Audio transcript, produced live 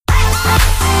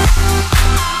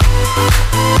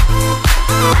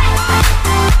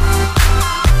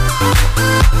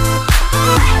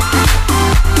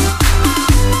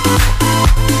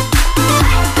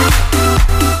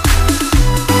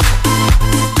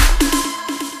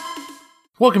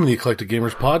Welcome to the Eclectic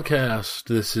Gamers Podcast.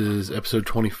 This is episode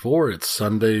 24. It's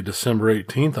Sunday, December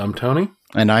 18th. I'm Tony.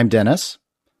 And I'm Dennis.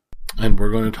 And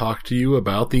we're going to talk to you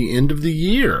about the end of the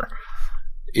year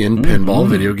in pinball,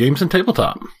 video games, and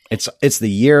tabletop. It's the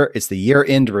year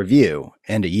end review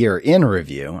and a year in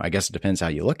review. I guess it depends how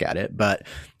you look at it. But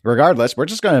regardless, we're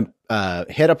just going to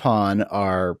hit upon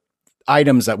our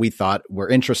items that we thought were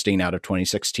interesting out of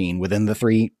 2016 within the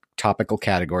three topical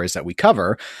categories that we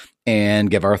cover and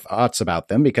give our thoughts about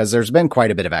them, because there's been quite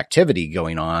a bit of activity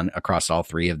going on across all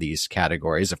three of these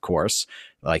categories, of course,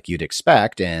 like you'd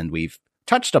expect. And we've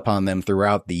touched upon them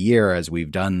throughout the year as we've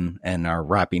done and are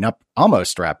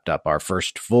almost wrapped up our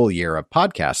first full year of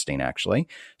podcasting, actually.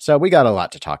 So we got a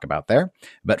lot to talk about there.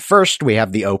 But first we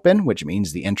have the open, which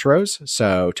means the intros.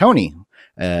 So Tony,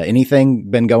 anything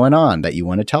been going on that you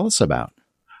want to tell us about?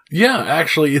 Yeah,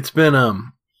 actually it's been,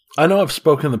 I know I've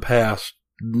spoken in the past.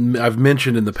 I've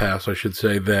mentioned in the past, I should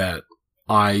say, that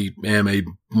I am a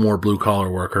more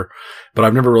blue-collar worker, but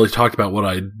I've never really talked about what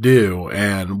I do.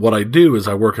 And what I do is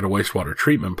I work at a wastewater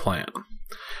treatment plant.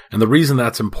 And the reason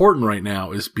that's important right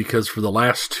now is because for the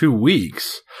last 2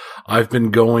 weeks, I've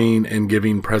been going and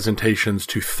giving presentations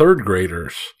to third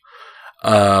graders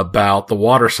about the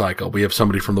water cycle. We have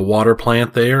somebody from the water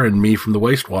plant there and me from the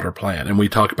wastewater plant. And we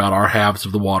talk about our halves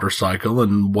of the water cycle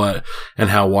and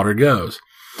how water goes.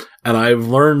 And I've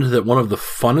learned that one of the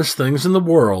funnest things in the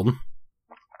world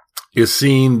is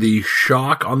seeing the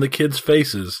shock on the kids'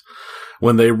 faces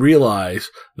when they realize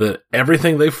that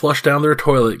everything they flush down their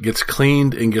toilet gets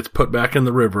cleaned and gets put back in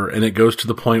the river, and it goes to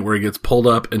the point where it gets pulled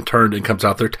up and turned and comes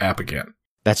out their tap again.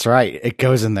 That's right. It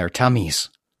goes in their tummies.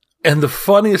 And the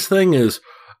funniest thing is,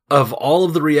 of all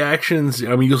of the reactions,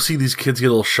 I mean, you'll see these kids get a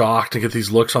little shocked and get these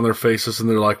looks on their faces, and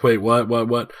they're like, wait, what?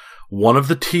 One of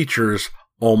the teachers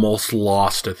almost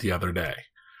lost it the other day.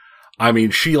 I mean,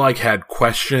 she had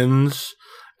questions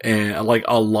and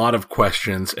a lot of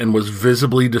questions and was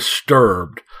visibly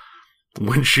disturbed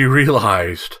when she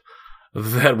realized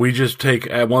that we just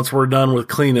once we're done with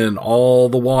cleaning all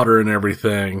the water and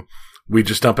everything, we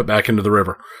just dump it back into the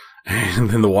river. And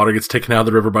then the water gets taken out of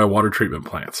the river by water treatment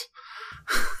plants.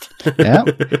 Yeah,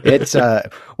 it's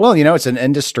it's an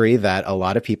industry that a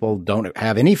lot of people don't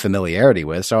have any familiarity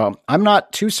with. So I'm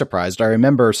not too surprised. I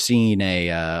remember seeing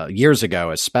years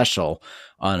ago a special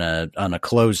on a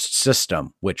closed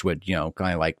system, which would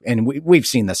kind of and we've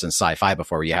seen this in sci-fi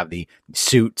before, where you have the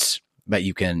suits that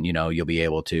you can you'll be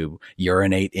able to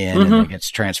urinate in, and it gets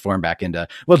transformed back into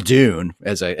Dune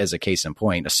as a case in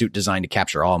point. A suit designed to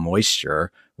capture all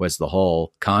moisture was the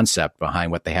whole concept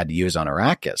behind what they had to use on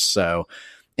Arrakis. So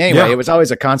anyway, It was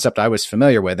always a concept I was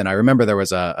familiar with. And I remember there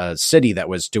was a city that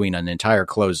was doing an entire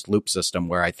closed loop system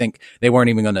where I think they weren't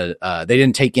even going to, they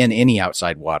didn't take in any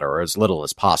outside water, or as little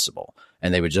as possible.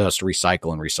 And they would just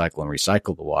recycle and recycle and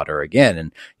recycle the water again.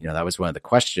 And, that was one of the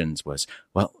questions was,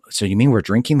 well, so you mean we're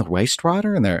drinking the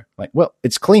wastewater? And they're like, well,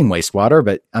 it's clean wastewater,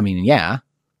 but I mean, yeah.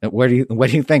 Where do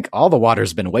you think all the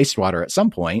water's been wastewater at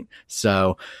some point?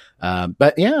 So,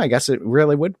 but yeah, I guess it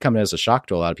really would come as a shock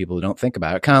to a lot of people who don't think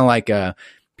about it. Kind of like,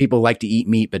 people like to eat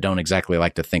meat, but don't exactly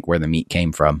like to think where the meat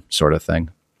came from, sort of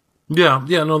thing. Yeah,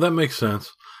 no, that makes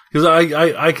sense. Because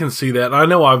I can see that. I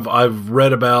know I've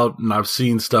read about and I've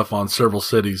seen stuff on several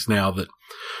cities now that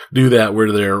do that,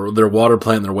 where their water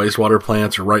plant and their wastewater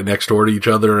plants are right next door to each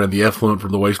other, and the effluent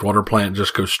from the wastewater plant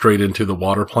just goes straight into the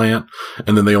water plant,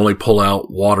 and then they only pull out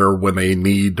water when they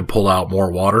need to pull out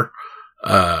more water,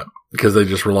 because they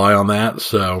just rely on that.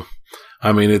 So,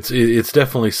 I mean, it's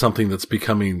definitely something that's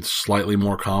becoming slightly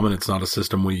more common. It's not a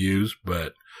system we use,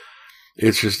 but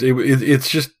it's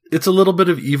a little bit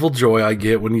of evil joy I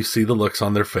get when you see the looks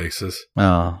on their faces.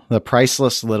 Oh, the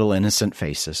priceless little innocent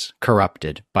faces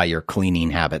corrupted by your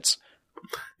cleaning habits.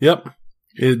 Yep,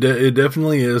 it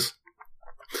definitely is.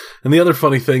 And the other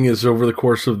funny thing is, over the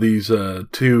course of these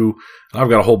two, I've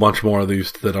got a whole bunch more of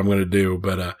these that I'm going to do,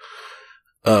 but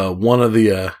one of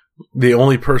the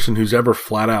only person who's ever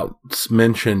flat out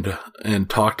mentioned and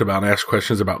talked about and asked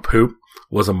questions about poop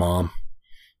was a mom.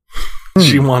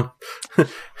 She won.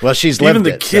 Well, she's lived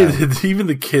it. Even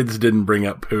the kids didn't bring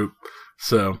up poop.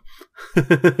 So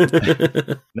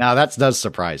now that does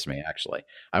surprise me. Actually,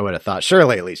 I would have thought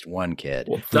surely at least one kid.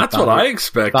 Well, that's what I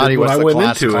expected. Thought he was when the I went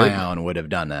class into clown it. would have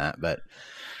done that, but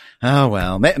oh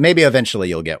well. Maybe eventually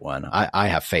you'll get one. I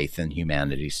have faith in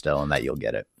humanity still, and that you'll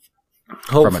get it.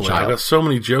 Hopefully, from a child. I got so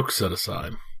many jokes set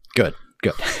aside. Good.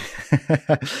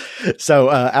 So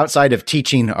outside of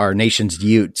teaching our nation's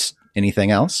youths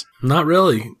Anything else? Not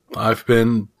really. I've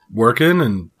been working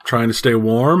and trying to stay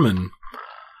warm and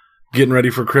getting ready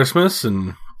for Christmas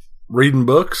and reading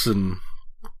books and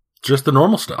just the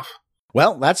normal stuff.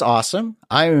 Well, that's awesome.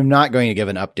 I'm not going to give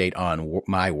an update on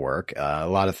my work. A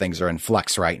lot of things are in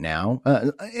flux right now,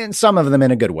 and some of them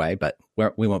in a good way, but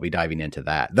we won't be diving into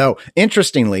that. Though,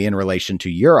 interestingly, in relation to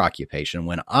your occupation,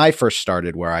 when I first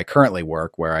started where I currently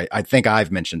work, where I think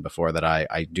I've mentioned before that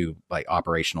I do like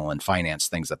operational and finance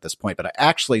things at this point, but I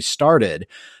actually started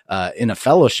in a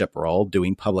fellowship role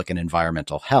doing public and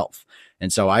environmental health.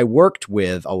 And so I worked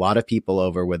with a lot of people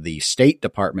over with the State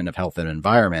Department of Health and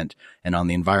Environment. And on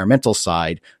the environmental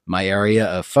side, my area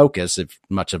of focus, if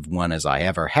much of one as I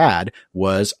ever had,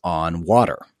 was on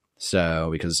water. So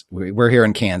because we're here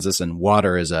in Kansas and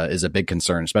water is a big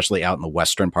concern, especially out in the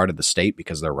western part of the state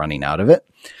because they're running out of it.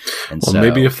 And well,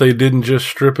 maybe if they didn't just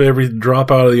strip every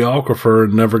drop out of the aquifer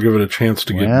and never give it a chance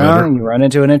to get better. You run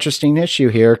into an interesting issue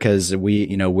here because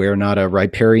we're not a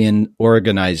riparian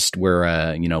organized, we're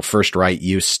a, first right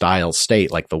use style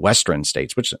state like the western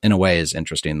states, which in a way is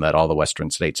interesting that all the western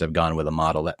states have gone with a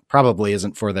model that probably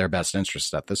isn't for their best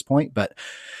interest at this point, but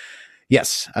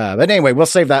yes. But anyway, we'll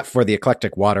save that for the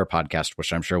Eclectic Water podcast,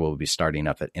 which I'm sure we'll be starting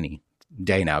up at any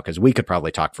day now, because we could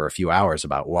probably talk for a few hours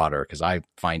about water, because I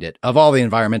find it, of all the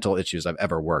environmental issues I've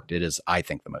ever worked, it is, I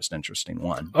think, the most interesting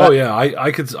one. But,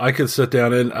 I could sit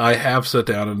down, and I have sat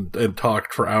down and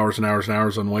talked for hours and hours and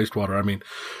hours on wastewater. I mean,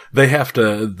 they have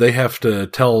to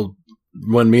tell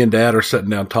when me and Dad are sitting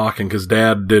down talking, because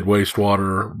Dad did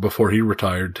wastewater before he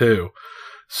retired too.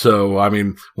 So, I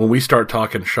mean, when we start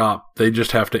talking shop, they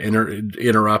just have to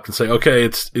interrupt and say, okay,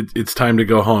 it's time to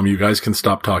go home. You guys can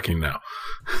stop talking now.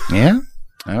 Yeah.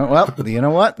 Oh, well, you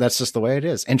know what? That's just the way it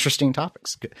is. Interesting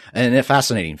topics and a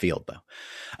fascinating field,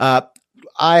 though.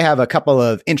 I have a couple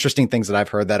of interesting things that I've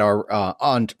heard that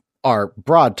are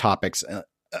broad topics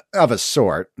of a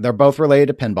sort. They're both related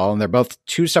to pinball, and they're both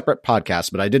two separate podcasts,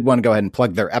 but I did want to go ahead and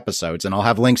plug their episodes, and I'll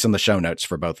have links in the show notes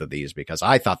for both of these because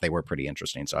I thought they were pretty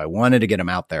interesting. So I wanted to get them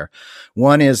out there.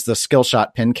 One is the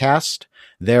Skillshot Pincast.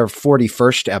 Their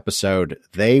 41st episode,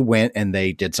 they went and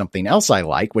they did something else I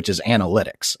like, which is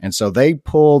analytics. And so they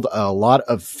pulled a lot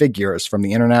of figures from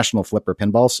the International Flipper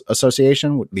Pinball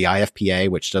Association, the IFPA,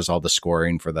 which does all the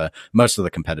scoring for most of the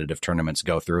competitive tournaments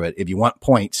go through it. If you want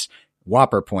points,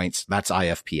 Whopper points, that's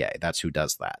IFPA. That's who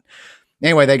does that.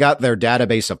 Anyway, they got their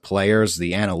database of players,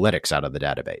 the analytics out of the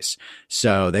database.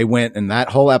 So they went, and that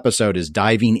whole episode is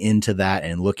diving into that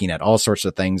and looking at all sorts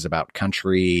of things about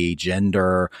country,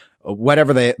 gender,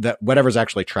 whatever's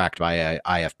actually tracked by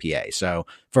IFPA. So,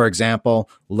 for example,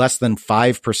 less than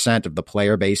 5% of the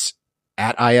player base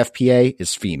at IFPA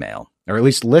is female, or at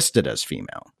least listed as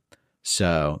female.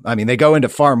 So, I mean, they go into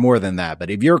far more than that,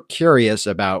 but if you're curious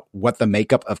about what the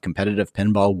makeup of competitive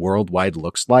pinball worldwide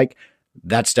looks like,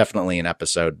 that's definitely an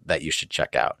episode that you should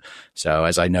check out. So,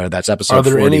 as I know, that's episode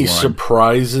 41. Are there any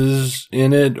surprises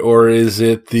in it, or is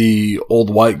it the old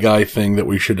white guy thing that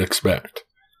we should expect?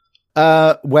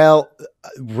 Well,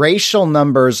 racial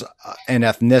numbers and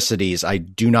ethnicities, I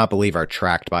do not believe are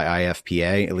tracked by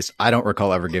IFPA. At least I don't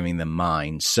recall ever giving them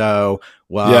mine. So,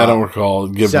 well, yeah, I don't recall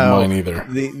giving them mine either.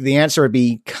 The answer would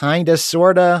be kinda,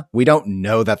 sorta. We don't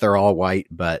know that they're all white,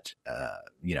 but,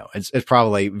 it's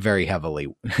probably very heavily.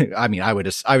 I mean,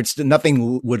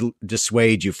 nothing would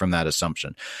dissuade you from that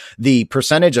assumption. The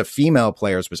percentage of female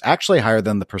players was actually higher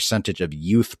than the percentage of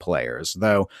youth players,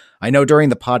 though I know during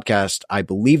the podcast, I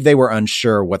believe they were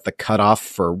unsure what the cutoff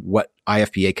for what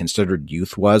IFPA considered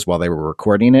youth was while they were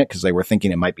recording it, because they were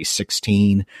thinking it might be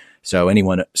 16. So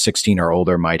anyone 16 or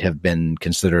older might have been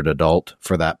considered adult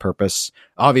for that purpose.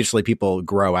 Obviously, people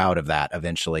grow out of that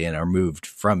eventually and are moved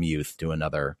from youth to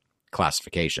another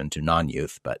classification, to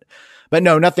non-youth, but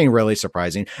no, nothing really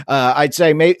surprising. I'd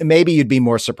say maybe you'd be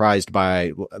more surprised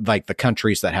by like the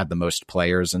countries that had the most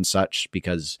players and such,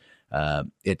 because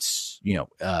it's,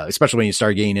 especially when you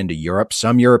start getting into Europe,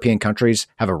 some European countries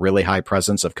have a really high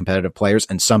presence of competitive players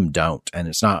and some don't. And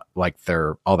it's not like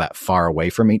they're all that far away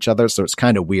from each other. So it's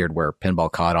kind of weird where pinball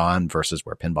caught on versus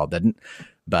where pinball didn't.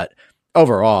 But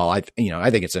overall, I think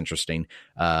it's interesting.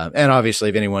 And obviously,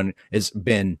 if anyone has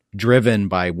been driven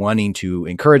by wanting to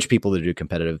encourage people to do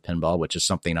competitive pinball, which is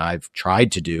something I've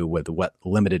tried to do with what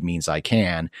limited means I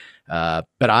can, but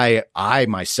I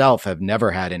myself have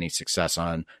never had any success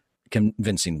on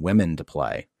convincing women to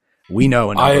play. We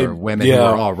know a number of women who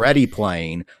are already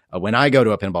playing. When I go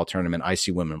to a pinball tournament, I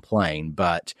see women playing,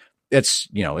 but it's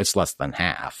less than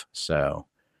half. So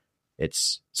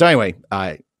anyway,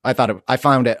 I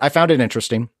found it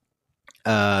interesting.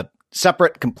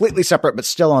 completely separate, but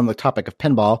still on the topic of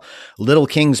pinball, Little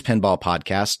Kings Pinball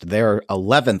Podcast, their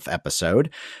 11th episode.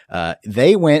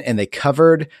 They went and they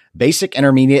covered basic,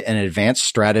 intermediate, and advanced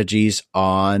strategies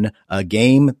on a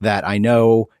game that I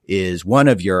know is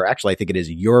actually, I think it is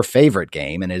your favorite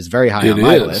game and is very high on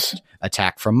my list,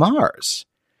 Attack from Mars.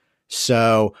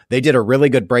 So they did a really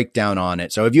good breakdown on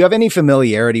it. So if you have any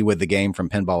familiarity with the game from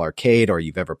Pinball Arcade or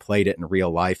you've ever played it in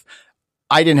real life,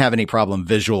 I didn't have any problem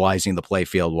visualizing the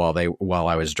playfield while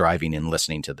I was driving and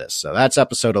listening to this. So that's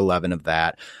episode 11 of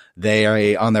that. They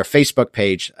are on their Facebook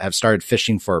page, have started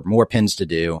fishing for more pins to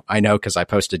do. I know because I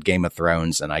posted Game of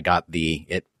Thrones and I got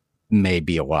it may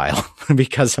be a while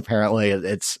because apparently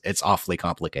it's awfully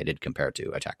complicated compared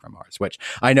to Attack from Mars, which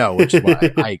is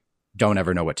why I don't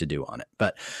ever know what to do on it.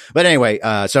 But anyway,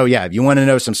 so yeah, if you want to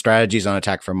know some strategies on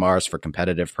Attack from Mars for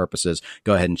competitive purposes,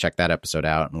 go ahead and check that episode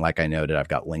out. And like I noted, I've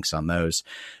got links on those.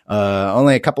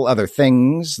 Only a couple other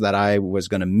things that I was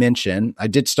going to mention. I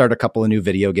did start a couple of new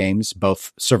video games,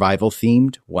 both survival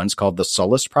themed. One's called the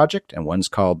Solus Project and one's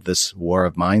called This War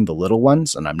of Mine, The Little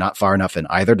Ones. And I'm not far enough in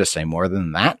either to say more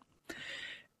than that.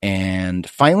 And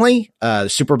finally,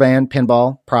 Superband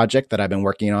Pinball project that I've been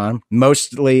working on.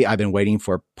 Mostly I've been waiting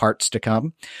for parts to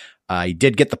come. I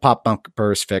did get the pop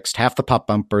bumpers fixed. Half the pop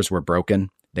bumpers were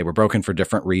broken. They were broken for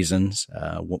different reasons.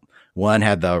 One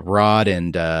had the rod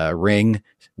and ring,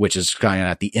 which is kind of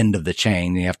at the end of the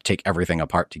chain. You have to take everything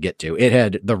apart to get to. It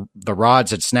had the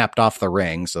rods had snapped off the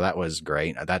ring, so that was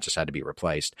great. That just had to be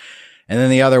replaced. And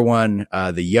then the other one,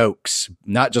 the yokes,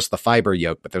 not just the fiber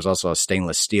yoke, but there's also a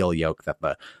stainless steel yoke that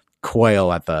the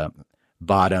coil at the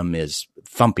bottom is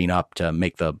thumping up to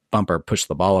make the bumper push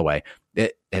the ball away.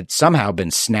 It had somehow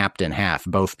been snapped in half,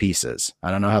 both pieces.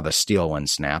 I don't know how the steel one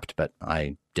snapped, but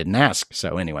I didn't ask.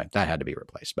 So anyway, that had to be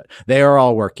replaced. But they are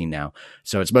all working now.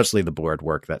 So it's mostly the board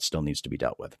work that still needs to be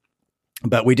dealt with.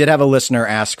 But we did have a listener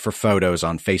ask for photos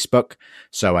on Facebook.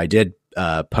 So I did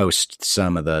post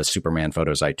some of the Superman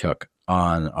photos I took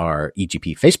on our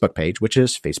EGP Facebook page, which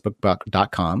is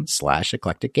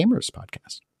facebook.com/Eclectic Gamers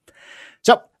Podcast.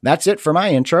 So that's it for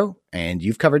my intro, and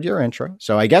you've covered your intro.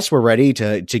 So I guess we're ready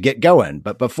to get going.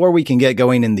 But before we can get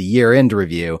going in the year-end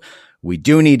review, we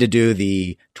do need to do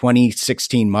the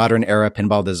 2016 Modern Era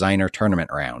Pinball Designer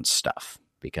Tournament Round stuff,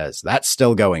 because that's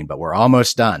still going, but we're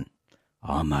almost done.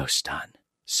 Almost done.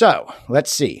 So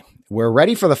let's see. We're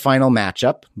ready for the final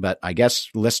matchup, but I guess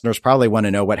listeners probably want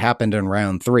to know what happened in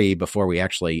round 3 before we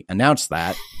actually announce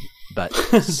that. But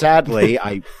sadly,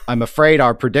 I'm afraid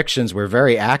our predictions were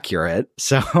very accurate.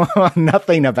 So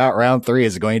nothing about round 3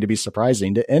 is going to be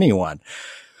surprising to anyone.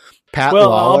 Pat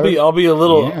Lawler, I'll be a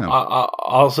little, yeah.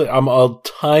 I'll say I'm a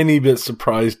tiny bit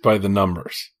surprised by the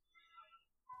numbers.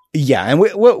 Yeah, and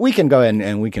we can go ahead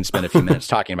and we can spend a few minutes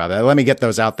talking about that. Let me get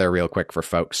those out there real quick for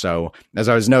folks. So as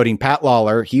I was noting, Pat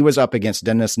Lawler, he was up against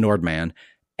Dennis Nordman,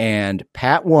 and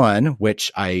Pat won, which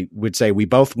I would say we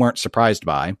both weren't surprised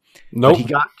by. Nope. But he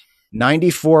got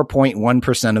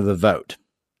 94.1% of the vote.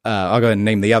 I'll go ahead and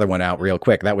name the other one out real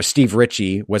quick. That was Steve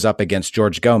Ritchie was up against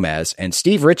George Gomez, and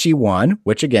Steve Ritchie won,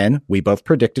 which again, we both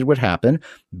predicted would happen,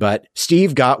 but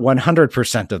Steve got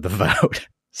 100% of the vote.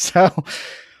 So,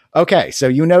 okay. So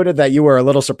you noted that you were a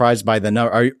little surprised by the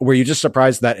number. Were you just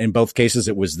surprised that in both cases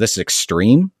it was this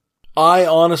extreme? I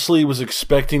honestly was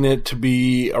expecting it to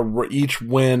be each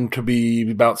win to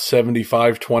be about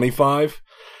 75-25,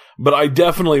 but I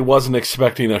definitely wasn't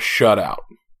expecting a shutout.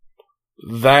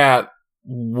 That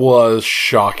was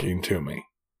shocking to me.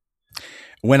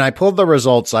 When I pulled the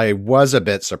results, I was a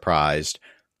bit surprised,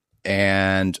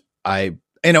 and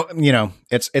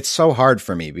it's so hard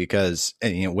for me because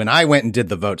when I went and did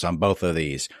the votes on both of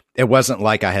these, it wasn't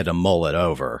like I had to mull it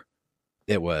over.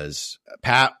 It was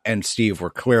Pat and Steve were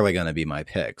clearly going to be my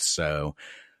picks. So,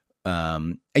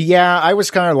 yeah, I was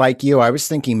kind of like you. I was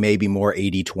thinking maybe more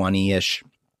 80-20-ish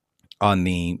on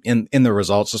in the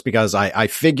results, just because I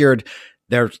figured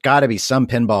there's got to be some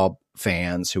pinball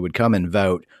fans who would come and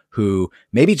vote who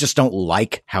maybe just don't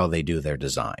like how they do their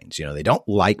designs. They don't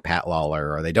like Pat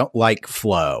Lawler, or they don't like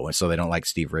Flo, and so they don't like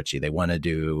Steve Ritchie. They want to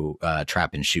do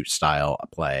trap and shoot style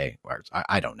play. Or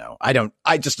I don't know.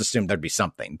 I just assumed there'd be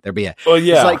something. There'd be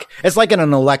it's like in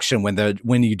an election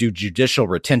when you do judicial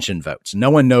retention votes. No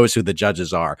one knows who the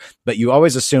judges are, but you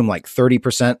always assume like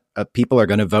 30% of people are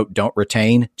going to vote don't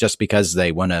retain just because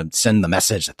they want to send the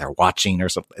message that they're watching or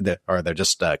something, or they're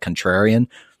just contrarian.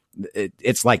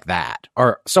 It's like that,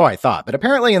 or so I thought, but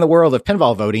apparently in the world of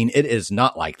pinball voting, it is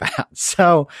not like that.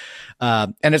 So,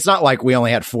 and it's not like we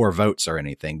only had 4 votes or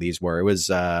anything.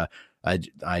 I'd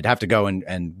have to go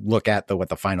and look at what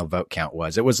the final vote count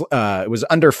was. It was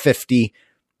under 50,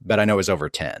 but I know it was over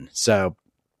 10. So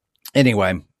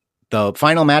anyway, the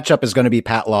final matchup is going to be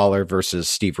Pat Lawler versus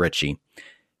Steve Ritchie.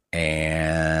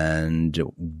 And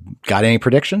got any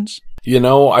predictions?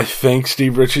 I think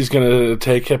Steve Ritchie's going to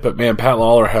take it, but man, Pat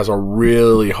Lawler has a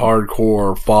really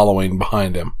hardcore following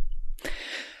behind him.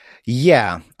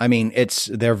 Yeah. I mean,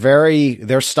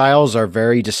 their styles are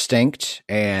very distinct,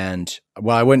 and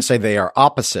well, I wouldn't say they are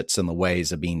opposites in the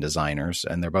ways of being designers,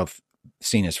 and they're both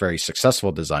seen as very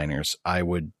successful designers. I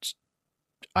would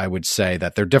say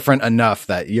that they're different enough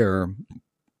that you're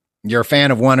a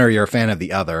fan of one or you're a fan of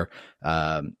the other.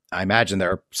 I imagine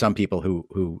there are some people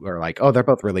who are like, oh, they're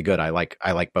both really good. I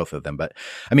like both of them. But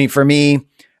I mean, for me,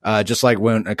 just like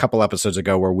when a couple episodes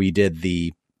ago where we did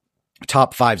the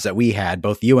top fives that we had,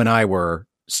 both you and I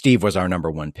Steve was our number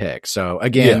one pick. So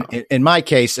again, in my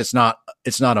case, it's not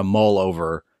a mull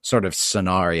over sort of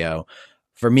scenario.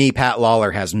 For me, Pat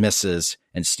Lawler has misses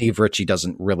and Steve Ritchie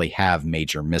doesn't really have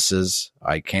major misses.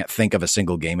 I can't think of a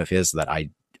single game of his that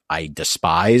I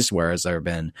despise, whereas there have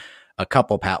been a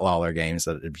couple Pat Lawler games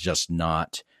that have just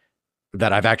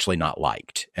that I've actually not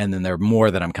liked. And then there are more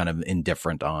that I'm kind of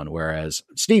indifferent on, whereas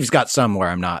Steve's got some where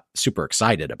I'm not super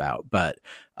excited about, but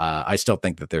I still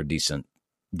think that they're decent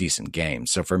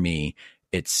games. So for me,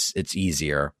 it's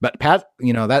easier. But Pat,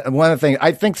 that one of the things,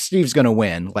 I think Steve's going to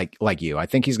win, like you. I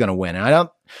think he's going to win. And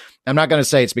I'm not going to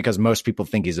say it's because most people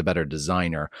think he's a better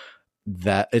designer.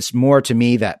 That it's more to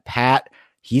me that Pat,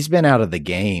 he's been out of the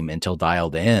game until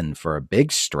Dialed In for a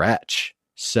big stretch.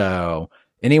 So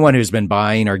anyone who's been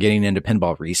buying or getting into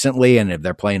pinball recently, and if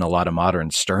they're playing a lot of modern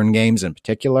Stern games in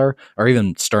particular, or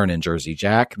even Stern and Jersey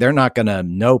Jack, they're not going to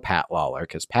know Pat Lawler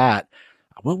because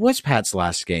what was Pat's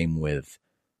last game with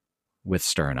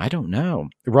Stern? I don't know.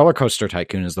 Roller Coaster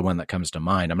Tycoon is the one that comes to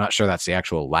mind. I'm not sure that's the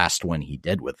actual last one he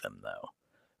did with them though.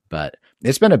 But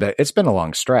it's been a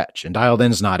long stretch, and Dialed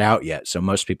In's not out yet. So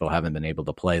most people haven't been able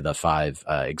to play the 5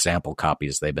 example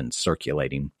copies they've been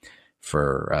circulating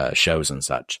for shows and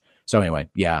such. So anyway,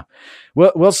 yeah,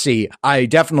 we'll see. I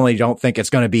definitely don't think it's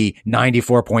going to be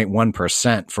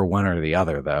 94.1% for one or the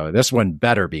other, though. This one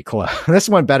better be close. This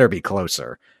one better be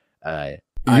closer.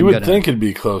 You would think it'd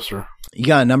be closer. You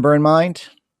got a number in mind?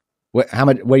 What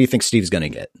do you think Steve's going to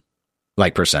get,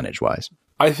 like percentage wise?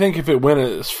 I think if it went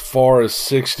as far as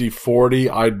 60-40,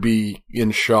 I'd be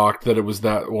in shock that it was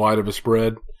that wide of a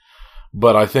spread.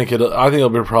 But I think it'll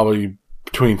be probably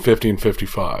between 50 and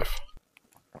 55.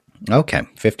 Okay,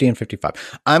 50 and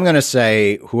 55. I'm going to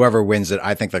say whoever wins it,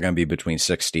 I think they're going to be between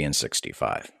 60 and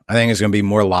 65. I think it's going to be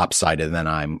more lopsided than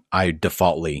I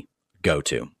defaultly go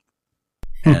to.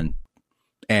 And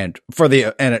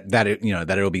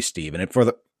that it'll be Steve,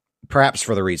 and perhaps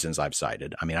for the reasons I've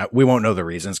cited. I mean, we won't know the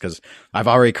reasons because I've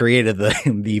already created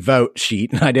the vote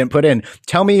sheet and I didn't put in,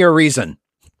 tell me your reason.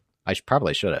 I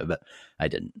probably should have, but I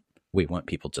didn't. We want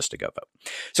people just to go vote.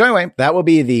 So anyway, that will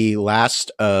be the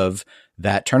last of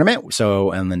that tournament.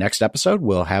 So in the next episode,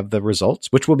 we'll have the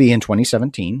results, which will be in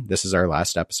 2017. This is our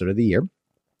last episode of the year.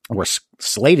 We're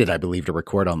slated, I believe, to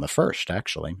record on the 1st,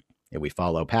 actually, if we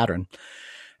follow pattern.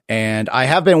 And I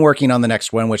have been working on the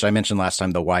next one, which I mentioned last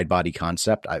time, the wide body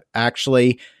concept. I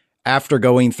actually, after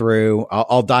going through,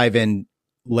 I'll dive in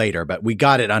later, but we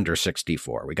got it under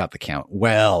 64. We got the count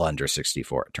well under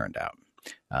 64, it turned out.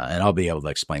 And I'll be able to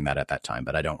explain that at that time,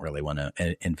 but I don't really want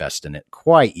to invest in it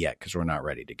quite yet because we're not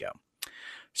ready to go.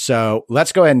 So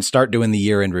let's go ahead and start doing the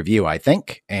year in review, I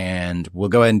think. And we'll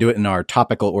go ahead and do it in our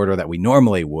topical order that we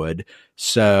normally would.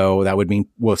 So that would mean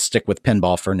we'll stick with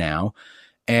pinball for now.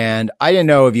 And I didn't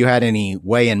know if you had any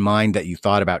way in mind that you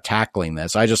thought about tackling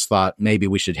this. I just thought maybe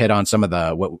we should hit on some of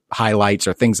the highlights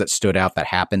or things that stood out that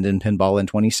happened in pinball in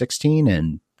 2016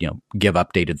 and, give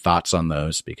updated thoughts on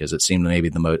those because it seemed maybe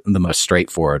the most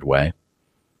straightforward way.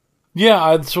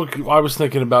 Yeah, that's what I was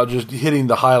thinking about, just hitting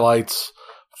the highlights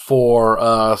for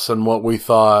us and what we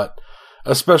thought,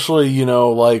 especially,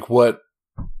 like what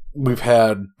we've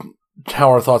had, how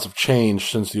our thoughts have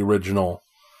changed since the original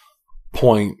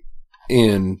point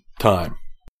in time.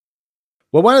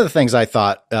 Well, one of the things I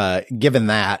thought, given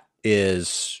that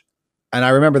is, and I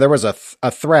remember there was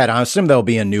a thread, I assume there'll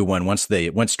be a new one once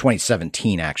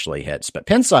 2017 actually hits, but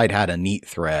Pinside had a neat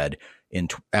thread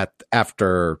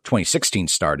after 2016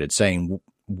 started saying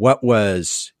what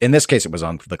was, in this case, it was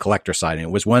on the collector side, and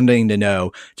it was wanting to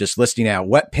know, just listing out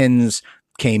what pins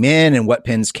came in and what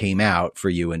pins came out for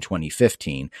you in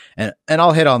 2015. And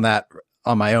I'll hit on that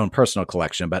on my own personal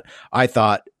collection, but I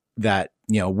thought that,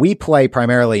 we play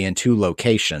primarily in 2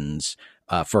 locations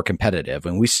for competitive,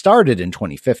 and we started in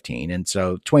 2015. And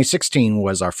so 2016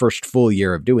 was our first full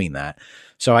year of doing that.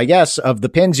 So I guess of the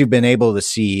pins you've been able to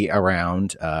see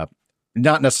around,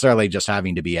 not necessarily just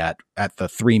having to be at the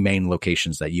three main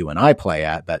locations that you and I play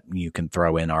at, that you can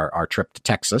throw in our trip to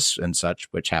Texas and such,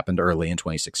 which happened early in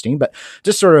 2016, but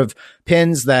just sort of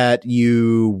pins that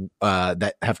you,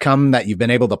 that have come that you've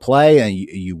been able to play and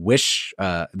you wish,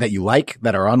 that you like,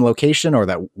 that are on location or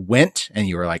that went and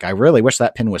you were like, I really wish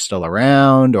that pin was still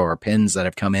around, or pins that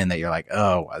have come in that you're like,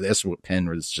 oh, this pin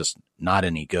was just not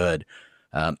any good.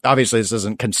 Obviously, this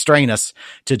doesn't constrain us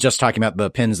to just talking about the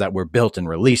pins that were built and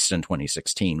released in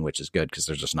 2016, which is good because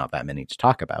there's just not that many to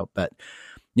talk about. But,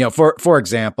 for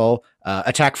example,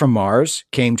 Attack from Mars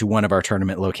came to one of our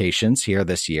tournament locations here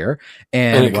this year.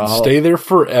 And it can stay there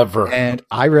forever. And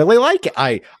I really like it.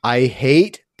 I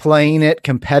hate playing it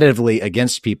competitively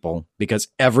against people because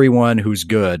everyone who's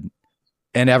good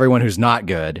and everyone who's not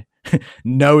good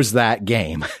knows that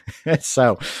game.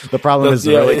 So the problem is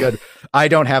really good. I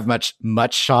don't have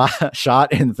much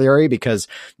shot in theory because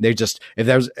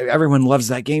everyone loves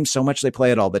that game so much they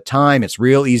play it all the time. It's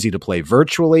real easy to play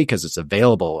virtually because it's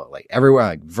available like everywhere.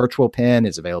 Like Virtual Pin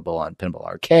is available on Pinball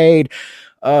Arcade.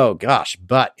 Oh gosh,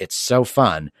 but it's so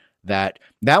fun that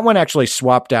one actually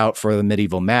swapped out for the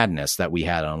Medieval Madness that we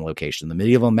had on location. The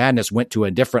Medieval Madness went to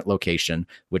a different location,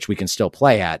 which we can still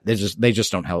play at. They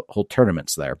just don't hold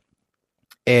tournaments there.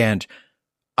 And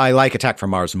I like Attack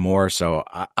from Mars more, so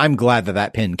I'm glad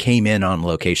that pin came in on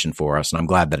location for us, and I'm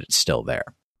glad that it's still there.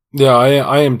 Yeah,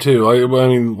 I am too. I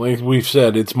mean, like we've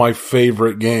said, it's my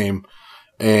favorite game,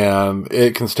 and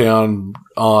it can stay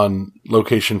on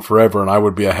location forever, and I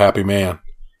would be a happy man.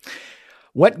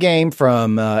 What game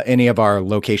from any of our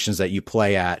locations that you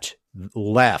play at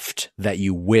left that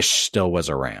you wish still was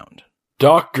around?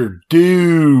 Dr.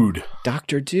 Dude.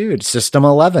 Dr. Dude, System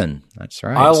 11. That's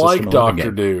right. I like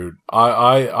Dr. Dude.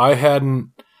 I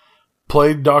hadn't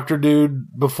played Dr.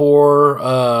 Dude before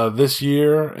this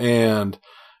year, and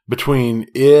between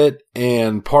it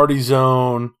and Party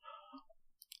Zone,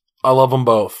 I love them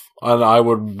both. And I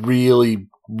would really,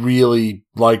 really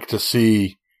like to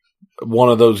see one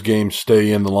of those games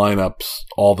stay in the lineups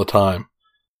all the time.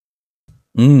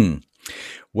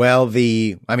 Well,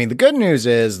 the good news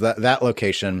is that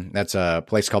location, that's a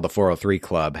place called the 403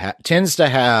 Club, tends to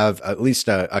have at least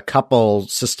a couple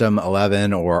System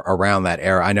 11 or around that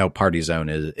era. I know Party Zone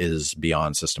is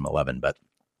beyond System 11, but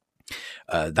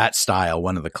that style,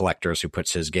 one of the collectors who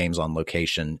puts his games on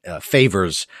location,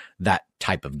 favors that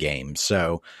type of game.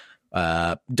 So,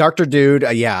 Dr. Dude,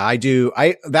 I do.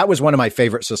 That was one of my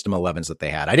favorite System 11s that they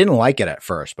had. I didn't like it at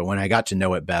first, but when I got to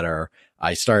know it better,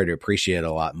 I started to appreciate it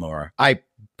a lot more. I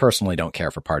personally don't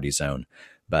care for Party Zone,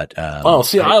 but I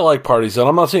like Party Zone.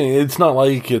 I'm not saying it's not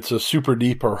like it's a super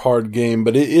deep or hard game,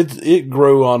 but it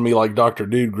grew on me like Dr.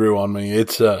 Dude grew on me.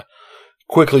 It's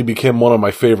quickly became one of my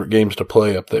favorite games to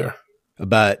play up there.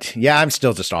 But yeah, I'm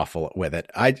still just awful with it.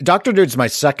 Dr. Dude's my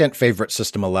second favorite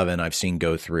System 11 I've seen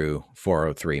go through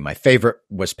 403. My favorite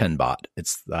was Pinbot.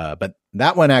 But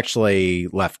that one actually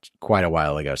left quite a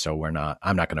while ago, so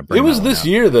I'm not going to bring it. It was this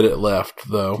year that it left,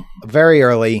 though. Very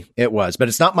early it was, but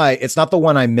it's not the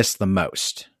one I miss the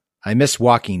most. I miss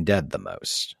Walking Dead the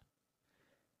most.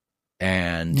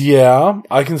 And yeah,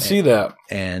 I can see that.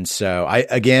 And so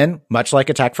again, much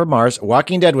like Attack from Mars,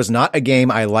 Walking Dead was not a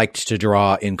game I liked to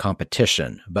draw in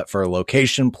competition, but for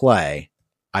location play,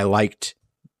 I liked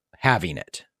having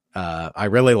it. I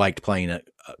really liked playing it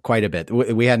quite a bit.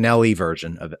 We had an LE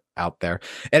version of it out there.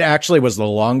 It actually was the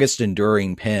longest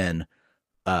enduring pin,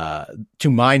 to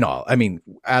my knowledge. I mean,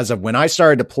 as of when I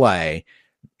started to play,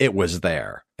 it was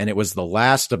there. And it was the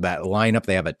last of that lineup.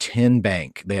 They have a 10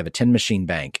 bank. They have a 10 machine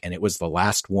bank, and it was the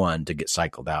last one to get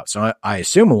cycled out. So I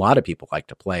assume a lot of people like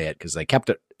to play it because they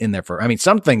kept it in there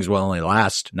some things will only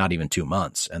last not even 2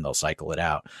 months and they'll cycle it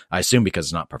out. I assume because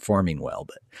it's not performing well,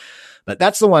 but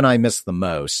that's the one I miss the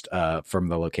most, from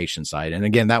the location side. And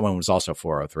again, that one was also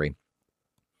 403.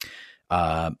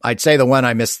 I'd say the one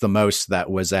I missed the most that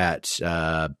was at,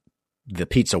 the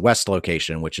Pizza West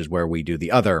location, which is where we do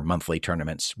the other monthly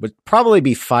tournaments, would probably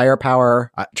be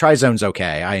Firepower. Tri-Zone's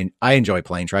okay. I enjoy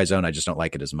playing Tri-Zone. I just don't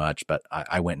like it as much, but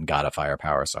I went and got a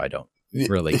Firepower, so I don't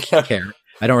really care.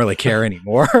 I don't really care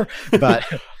anymore, but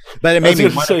it made me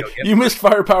want to go get you missed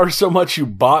Firepower so much you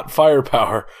bought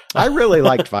Firepower. I really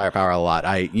liked Firepower a lot.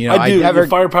 I do.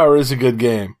 Firepower is a good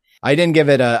game. I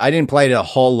didn't play it a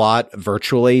whole lot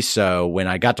virtually. So when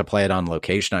I got to play it on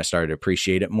location, I started to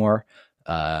appreciate it more.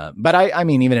 But I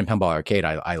mean, even in Pinball Arcade,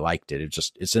 I liked it.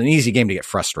 It's an easy game to get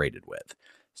frustrated with.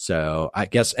 So I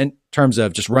guess in terms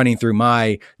of just running through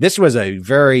this was a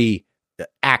very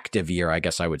active year, I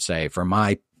guess I would say, for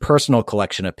my personal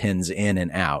collection of pins in and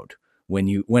out.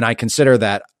 When I consider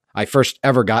that I first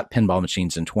ever got pinball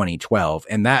machines in 2012,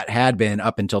 and that had been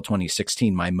up until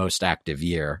 2016 my most active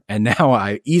year. And now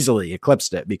I easily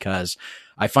eclipsed it because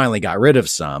I finally got rid of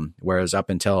some, whereas up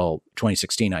until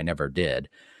 2016 I never did.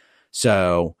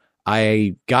 So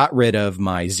I got rid of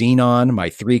my Xenon, my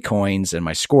 3 coins, and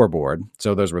my scoreboard.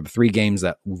 So those were the 3 games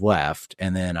that left.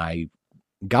 And then I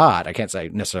can't say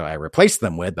necessarily I replaced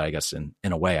them with, but I guess in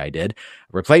a way I did,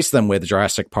 replace them with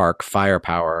Jurassic Park,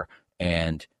 Firepower,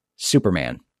 and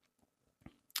Superman.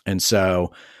 And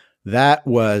so that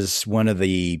was one of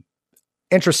the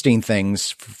interesting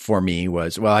things for me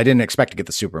was, well, I didn't expect to get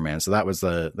the Superman. So that was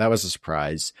a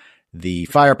surprise. The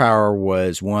Firepower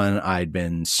was one I'd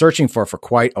been searching for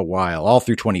quite a while, all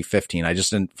through 2015. I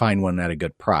just didn't find one at a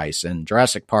good price. And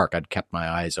Jurassic Park, I'd kept my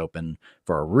eyes open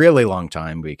for a really long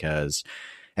time because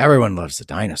everyone loves the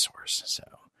dinosaurs. So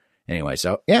anyway,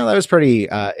 that was pretty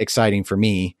exciting for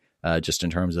me, just in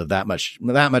terms of that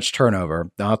much turnover.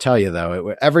 I'll tell you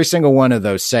though, every single one of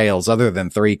those sales, other than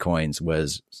 3 coins,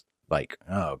 was like,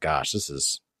 oh gosh, this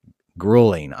is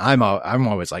grueling. I'm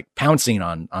always like pouncing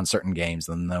on certain games,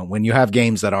 and when you have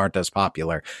games that aren't as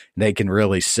popular, they can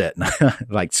really sit.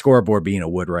 Like Scoreboard being a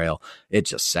wood rail, it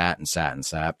just sat.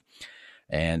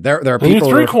 And there are people. And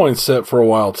your 3 coins set for a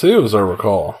while too, as I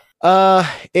recall.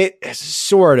 It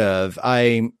sort of.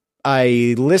 I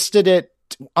listed it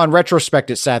on retrospect.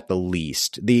 It sat the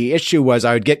least. The issue was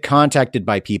I would get contacted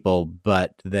by people,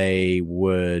 but they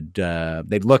would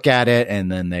they'd look at it,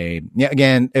 and then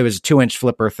again, it was a 2-inch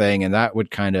flipper thing, and that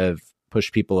would kind of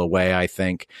push people away. I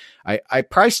think I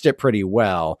priced it pretty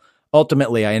well.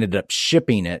 Ultimately, I ended up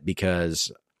shipping it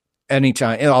because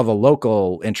anytime all the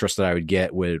local interest that I would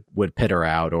get would peter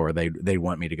out, or they'd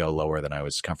want me to go lower than I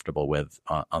was comfortable with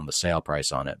on the sale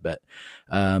price on it. But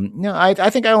I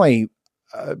think I only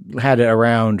had it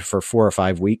around for 4 or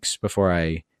 5 weeks before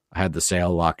I had the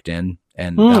sale locked in.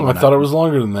 And I thought it was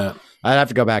longer than that. I'd have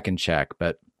to go back and check,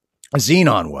 but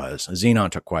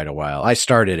Xenon took quite a while. I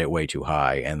started it way too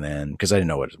high, and then because I didn't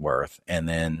know what it was worth, and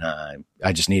then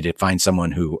I just needed to find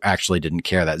someone who actually didn't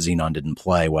care that Xenon didn't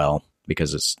play well,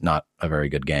 because it's not a very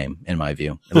good game in my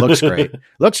view. It looks great.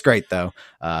 Looks great though.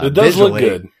 It does look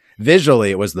good. Visually,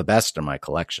 it was the best in my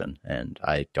collection, and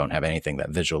I don't have anything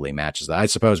that visually matches that. I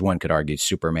suppose one could argue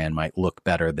Superman might look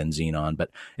better than Xenon,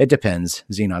 but it depends.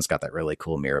 Xenon's got that really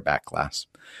cool mirror back glass.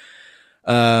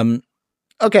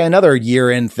 Okay, another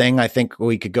year-end thing I think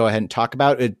we could go ahead and talk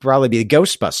about, it'd probably be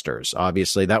Ghostbusters.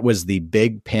 Obviously, that was the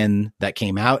big pin that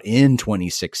came out in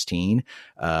 2016.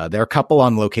 There are a couple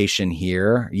on location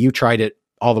here. You tried it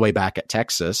all the way back at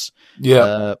Texas.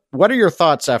 Yeah. What are your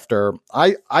thoughts after?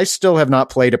 I still have not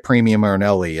played a premium or an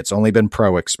LE. It's only been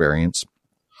pro experience.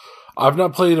 I've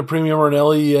not played a premium or an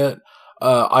LE yet.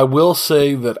 I will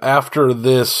say that after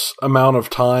this amount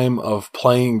of time of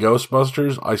playing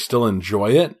Ghostbusters, I still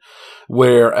enjoy it.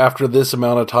 Where after this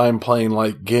amount of time playing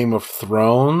like Game of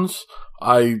Thrones,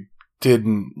 I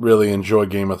didn't really enjoy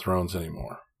Game of Thrones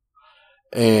anymore.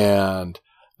 And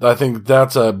I think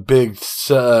that's a big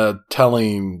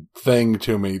telling thing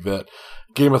to me, that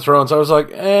Game of Thrones, I was like,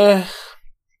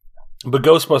 But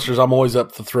Ghostbusters, I'm always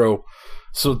up to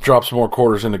drop some more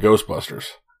quarters into Ghostbusters.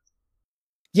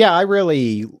 Yeah, I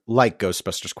really like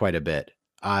Ghostbusters quite a bit.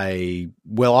 I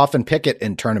will often pick it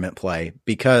in tournament play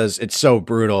because it's so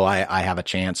brutal. I have a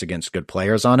chance against good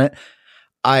players on it.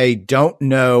 I don't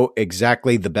know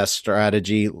exactly the best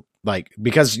strategy,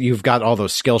 because you've got all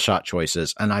those skill shot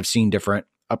choices, and I've seen different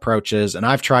approaches and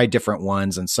I've tried different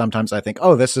ones. And sometimes I think,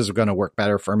 oh, this is going to work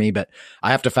better for me, but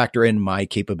I have to factor in my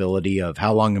capability of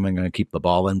how long am I going to keep the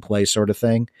ball in play sort of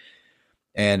thing.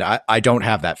 And I don't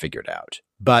have that figured out.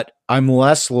 But I'm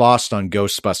less lost on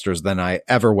Ghostbusters than I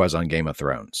ever was on Game of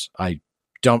Thrones. I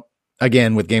don't,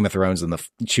 again, with Game of Thrones and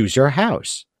choose your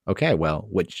house. Okay, well,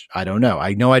 which I don't know.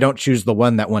 I know I don't choose the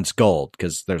one that wants gold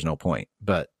because there's no point.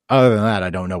 But other than that, I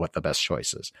don't know what the best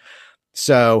choice is.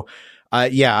 So,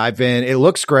 it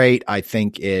looks great. I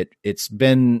think it's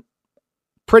been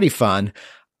pretty fun.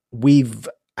 We've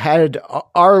had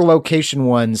our location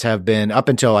ones have been, up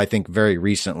until I think very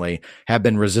recently, have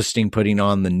been resisting putting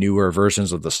on the newer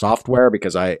versions of the software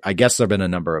because I guess there have been a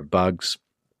number of bugs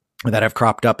that have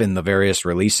cropped up in the various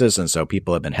releases, and so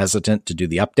people have been hesitant to do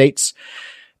the updates.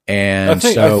 And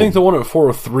I think the one at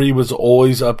 403 was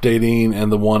always updating,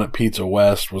 and the one at Pizza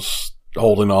West was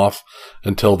holding off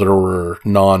until there were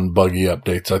non-buggy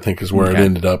updates, I think is where it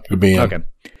ended up being. Okay.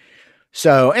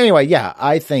 So anyway,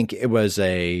 I think it was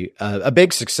a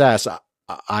big success.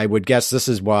 I would guess this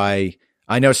is why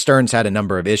I know Stearns had a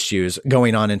number of issues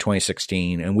going on in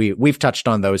 2016, and we've touched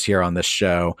on those here on this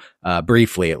show,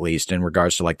 briefly at least, in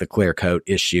regards to like the clear coat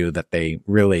issue that they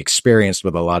really experienced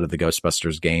with a lot of the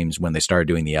Ghostbusters games when they started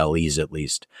doing the LEs at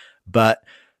least. But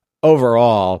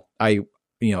overall,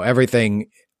 everything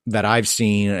that I've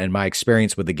seen and my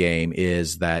experience with the game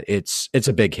is that it's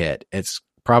a big hit. It's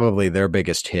probably their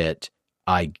biggest hit.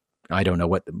 I don't know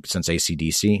what, since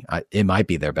AC/DC, it might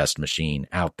be their best machine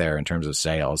out there in terms of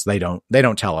sales. They don't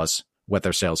tell us what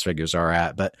their sales figures are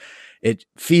at, but it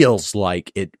feels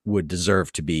like it would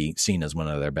deserve to be seen as one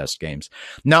of their best games.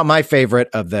 Not my favorite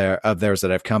of theirs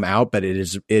that have come out, but it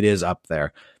is up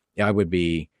there. I would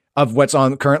be, of what's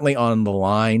currently on the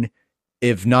line,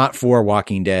 if not for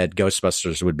Walking Dead,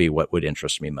 Ghostbusters would be what would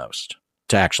interest me most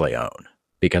to actually own,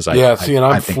 because I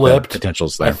think flipped. The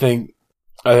potential's there.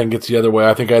 I think it's the other way.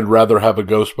 I think I'd rather have a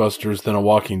Ghostbusters than a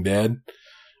Walking Dead,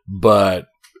 but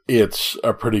it's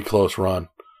a pretty close run.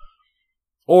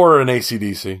 Or an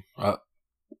AC/DC. I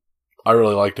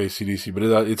really liked AC/DC, but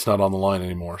it's not on the line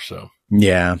anymore. So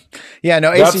no,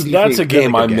 that's a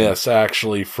game I miss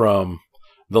actually from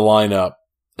the lineup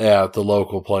at the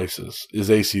local places is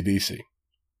AC/DC.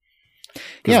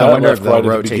 Yeah, I wonder if they'll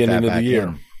rotate that back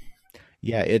in.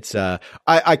 Yeah, it's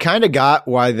I kind of got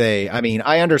why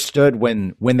I understood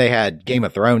when they had Game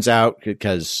of Thrones out,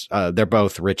 because they're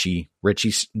both Richie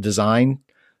design,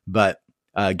 but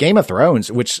Game of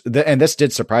Thrones, and this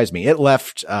did surprise me, it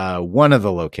left one of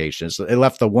the locations. It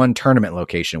left the one tournament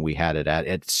location we had it at.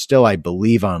 It's still, I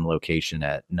believe, on location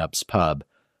at Nub's Pub,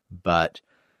 but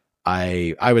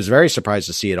I was very surprised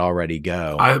to see it already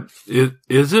go.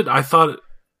 Is it? I thought,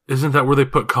 isn't that where they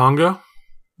put Congo?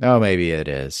 Oh, maybe it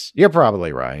is. You're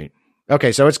probably right.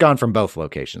 Okay, so it's gone from both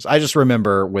locations. I just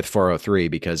remember with 403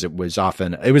 because it was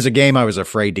a game I was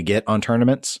afraid to get on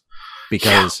tournaments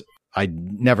because I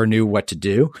never knew what to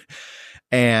do.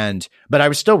 But I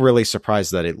was still really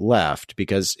surprised that it left,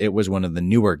 because it was one of the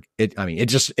newer, it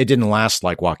didn't last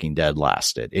like Walking Dead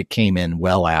lasted. It came in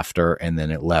well after, and then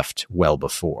it left well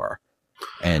before.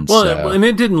 And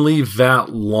it didn't leave that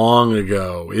long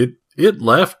ago. It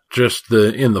left just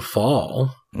in the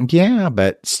fall. Yeah,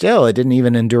 but still, it didn't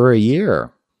even endure a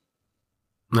year.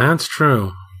 That's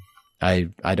true. I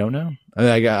don't know.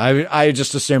 I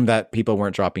just assumed that people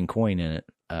weren't dropping coin in it.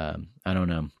 I don't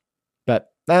know.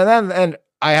 But and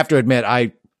I have to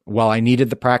admit, while I needed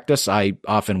the practice, I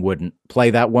often wouldn't play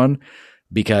that one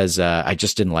because I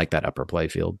just didn't like that upper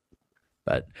playfield.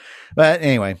 But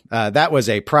anyway, that was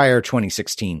a prior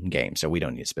 2016 game, so we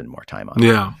don't need to spend more time on it.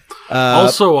 Yeah.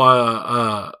 Also,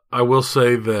 I will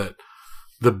say that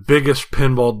the biggest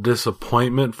pinball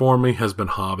disappointment for me has been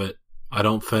Hobbit. I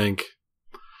don't think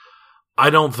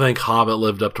Hobbit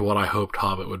lived up to what I hoped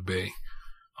Hobbit would be.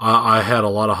 I had a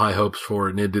lot of high hopes for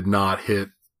it, and it did not hit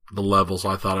the levels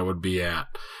I thought it would be at.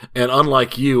 And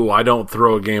unlike you, I don't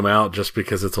throw a game out just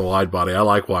because it's a wide body. I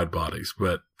like wide bodies,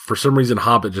 but for some reason,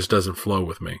 Hobbit just doesn't flow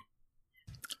with me.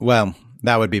 Well,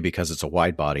 that would be because it's a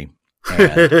wide body.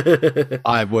 And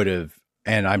I would have,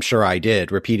 and I'm sure I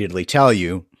did, repeatedly tell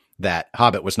you that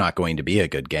Hobbit was not going to be a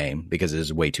good game because it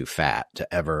is way too fat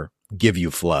to ever give you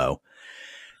flow.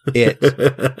 That's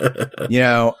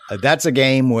a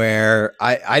game where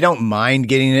I don't mind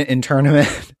getting it in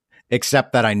tournament,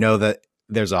 except that I know that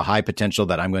there's a high potential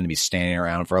that I'm going to be standing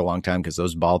around for a long time because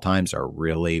those ball times are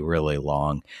really, really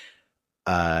long.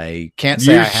 I can't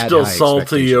say you're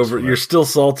still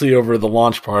salty over the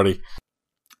launch party.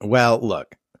 Well,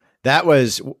 look, that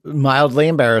was mildly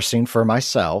embarrassing for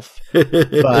myself,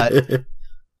 but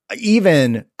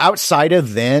even outside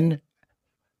of that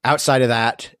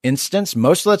instance,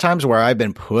 most of the times where I've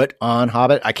been put on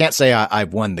Hobbit, I can't say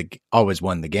I've always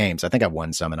won the games. I think I've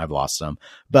won some and I've lost some,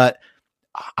 but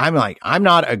I'm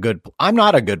not a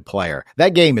good player.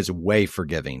 That game is way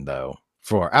forgiving though.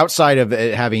 For outside of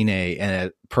it having a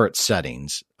per its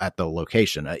settings at the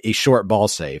location, a short ball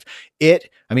save,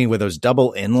 with those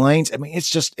double in lanes,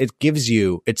 it gives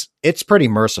you, it's pretty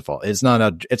merciful. It's not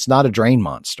a drain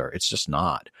monster. It's just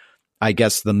not. I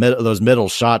guess those middle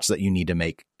shots that you need to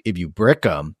make, if you brick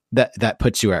them, that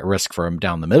puts you at risk for them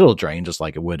down the middle drain, just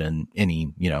like it would in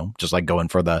any, just like going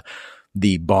for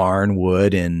the barn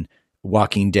would in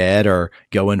Walking Dead or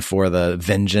going for the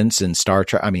Vengeance in Star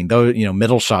Trek. Those,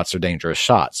 middle shots are dangerous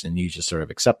shots and you just sort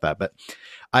of accept that. But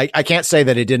I can't say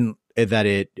that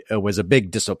it was a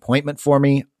big disappointment for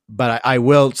me, but I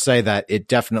will say that it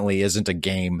definitely isn't a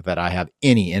game that I have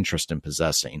any interest in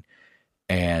possessing.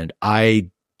 And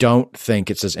I don't think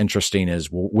it's as interesting as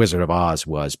Wizard of Oz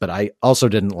was, but I also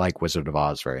didn't like Wizard of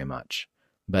Oz very much.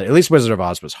 But at least Wizard of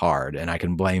Oz was hard, and I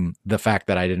can blame the fact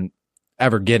that I didn't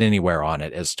ever get anywhere on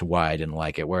it as to why I didn't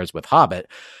like it. Whereas with Hobbit,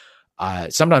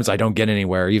 sometimes I don't get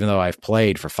anywhere, even though I've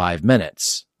played for 5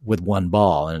 minutes with one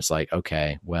ball. And it's like,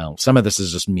 okay, well, some of this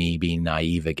is just me being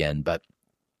naive again, but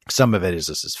some of it is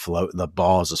just the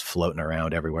ball is just floating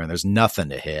around everywhere and there's nothing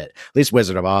to hit. At least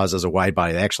Wizard of Oz as a wide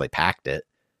body, they actually packed it.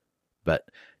 But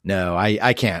no,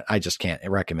 I just can't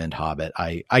recommend Hobbit.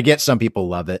 I get some people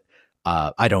love it.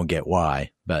 I don't get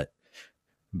why, but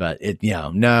it,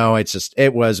 no,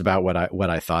 it was about what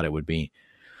I thought it would be.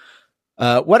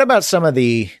 What about some of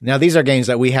now these are games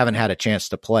that we haven't had a chance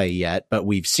to play yet, but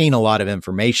we've seen a lot of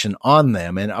information on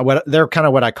them, and they're kind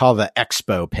of what I call the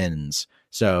expo pins.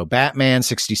 So Batman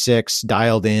 66,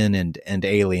 Dialed In, and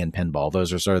Alien Pinball.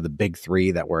 Those are sort of the big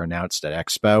three that were announced at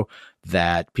Expo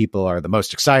that people are the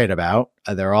most excited about.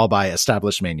 They're all by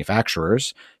established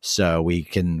manufacturers, so we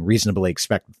can reasonably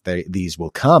expect that these will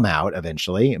come out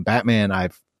eventually. And Batman,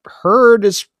 I've heard,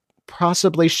 is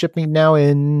possibly shipping now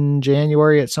in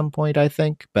January at some point, I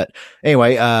think. But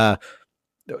anyway,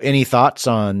 any thoughts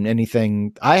on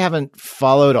anything? I haven't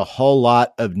followed a whole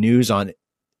lot of news on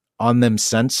them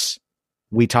since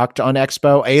we talked on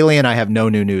Expo. Alien, I have no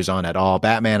new news on at all.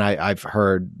 Batman, I've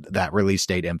heard that release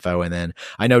date info, and then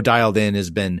I know Dialed In has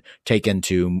been taken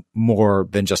to more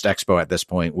than just Expo at this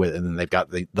point, and then they've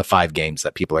got the 5 games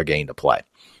that people are getting to play.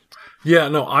 Yeah,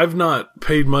 no, I've not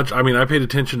paid much. I mean, I paid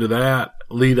attention to that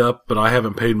lead up, but I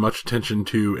haven't paid much attention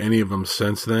to any of them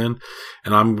since then.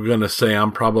 And I'm going to say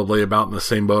I'm probably about in the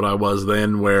same boat I was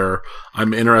then, where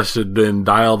I'm interested in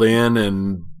Dialed In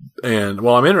and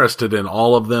well, I'm interested in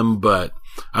all of them, but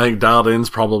I think Dialed In's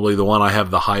probably the one I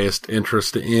have the highest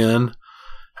interest in.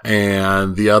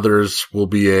 And the others will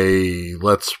be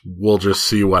we'll just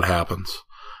see what happens.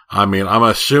 I mean, I'm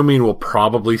assuming we'll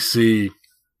probably see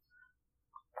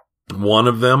one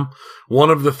of them.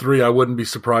 One of the 3 I wouldn't be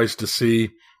surprised to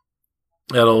see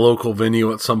at a local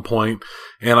venue at some point.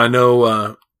 And I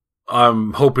know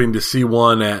I'm hoping to see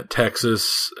one at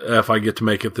Texas if I get to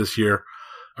make it this year,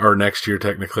 or next year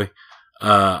technically.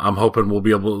 I'm hoping we'll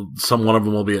be one of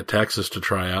them will be at Texas to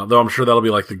try out. Though I'm sure that'll be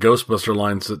like the Ghostbuster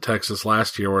lines at Texas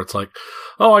last year, where it's like,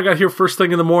 oh, I got here first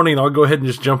thing in the morning. I'll go ahead and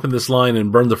just jump in this line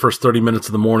and burn the first 30 minutes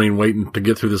of the morning waiting to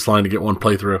get through this line to get one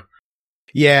playthrough.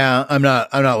 Yeah, I'm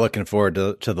not looking forward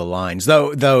to the lines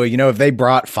though, if they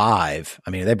brought 5, I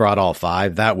mean, if they brought all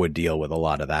 5, that would deal with a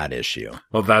lot of that issue.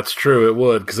 Well, that's true. It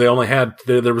would, because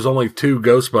there was only 2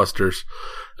 Ghostbusters,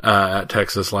 at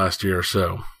Texas last year.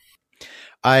 So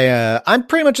I'm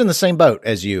pretty much in the same boat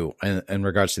as you in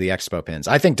regards to the Expo pins.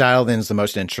 I think Dialed In is the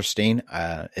most interesting.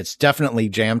 It's definitely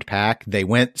jammed packed. They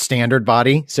went standard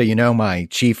body. So, my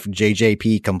chief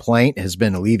JJP complaint has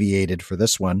been alleviated for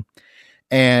this one.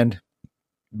 And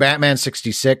Batman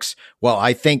 66, well,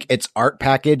 I think its art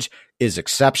package is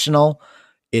exceptional.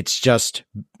 It's just,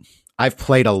 I've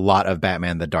played a lot of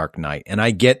Batman The Dark Knight, and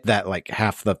I get that like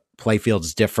half the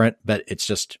playfield's different, but it's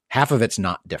just half of it's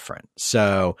not different.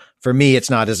 So for me, it's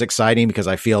not as exciting because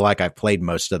I feel like I've played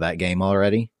most of that game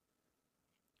already.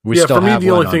 For me,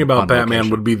 the only thing about Batman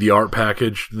would be the art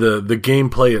package. The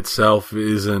gameplay itself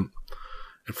isn't.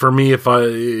 For me,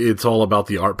 it's all about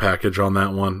the art package on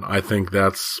that one. I think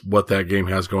that's what that game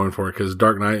has going for it. Because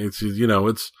Dark Knight,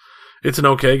 it's an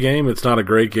okay game. It's not a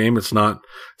great game. It's not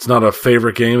a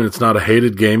favorite game, and it's not a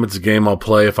hated game. It's a game I'll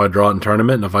play if I draw it in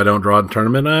tournament, and if I don't draw it in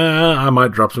tournament, I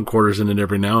might drop some quarters in it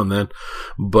every now and then.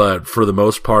 But for the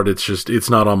most part, it's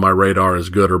not on my radar as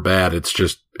good or bad.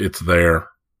 It's there.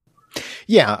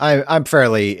 Yeah, I'm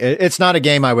fairly. It's not a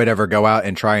game I would ever go out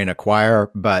and try and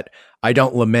acquire, but I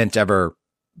don't lament ever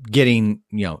getting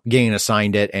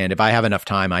assigned it. And if I have enough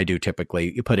time, I do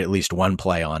typically put at least one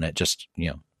play on it, just,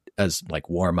 as like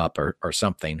warm up or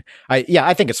something.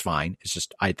 I think it's fine. It's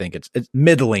just, I think it's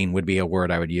middling would be a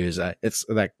word I would use.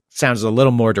 That sounds a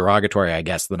little more derogatory, I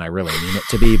guess, than I really mean it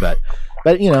to be, but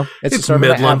it's sort of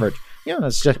an average.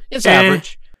 It's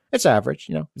average. It's average.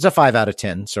 It's a 5 out of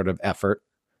 10 sort of effort.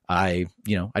 I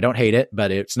don't hate it,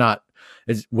 but it's not,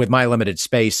 with my limited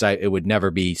space, it would never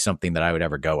be something that I would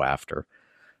ever go after.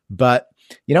 But,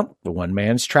 the one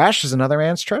man's trash is another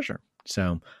man's treasure.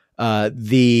 So,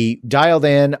 the Dialed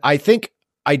In, I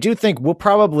do think we'll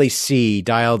probably see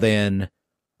Dialed In.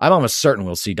 I'm almost certain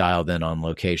we'll see Dialed In on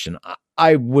location.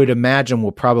 I would imagine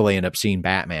we'll probably end up seeing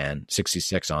Batman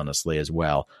 66, honestly, as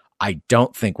well. I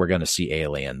don't think we're going to see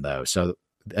Alien, though. So,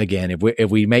 again,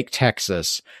 if we make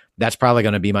Texas, that's probably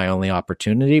going to be my only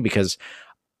opportunity, because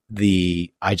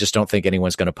I just don't think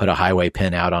anyone's going to put a highway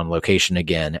pin out on location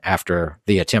again after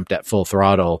the attempt at Full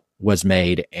Throttle was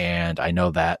made. And I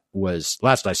know that was,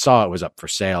 last I saw, it was up for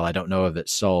sale. I don't know if it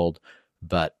sold,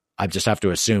 but I just have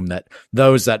to assume that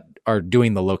those that are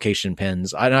doing the location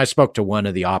pins. And I spoke to one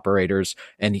of the operators,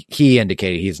 and he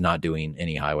indicated he's not doing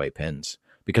any highway pins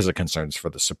because of concerns for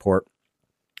the support.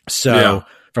 So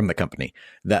from the company,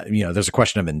 that, there's a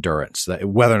question of endurance, that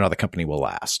whether or not the company will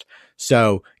last.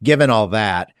 So given all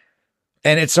that,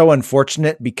 and it's so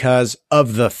unfortunate because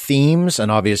of the themes,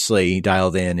 and obviously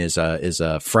Dialed In is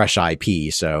a fresh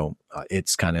IP, so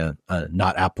it's kind of a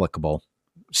not applicable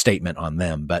statement on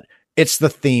them, but it's the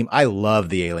theme. I love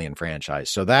the Alien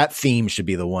franchise, so that theme should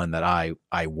be the one that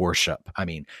I worship. I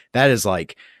mean, that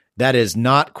is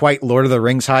not quite Lord of the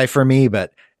Rings high for me,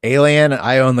 but Alien,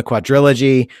 I own the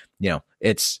quadrilogy.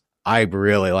 I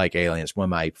really like Alien. It's one of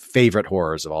my favorite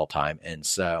horrors of all time, and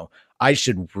so I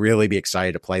should really be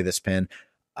excited to play this pin,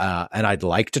 and I'd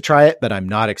like to try it, but I'm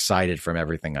not excited from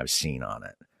everything I've seen on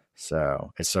it.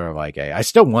 So it's sort of like I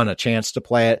still want a chance to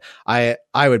play it. I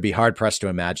would be hard pressed to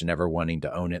imagine ever wanting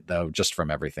to own it, though, just from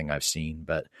everything I've seen.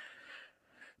 But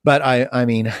I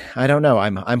mean, I don't know.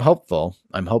 I'm hopeful.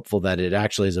 I'm hopeful that it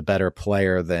actually is a better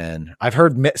player than I've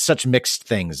heard. Such mixed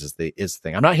things is the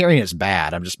thing. I'm not hearing it's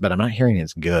bad. but I'm not hearing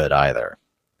it's good either.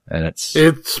 And it's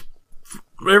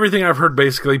everything I've heard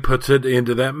basically puts it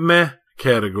into that meh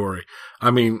category.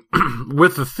 I mean,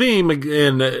 with the theme,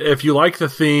 and if you like the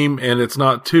theme and it's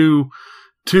not too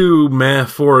meh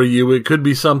for you, it could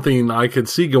be something I could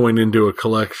see going into a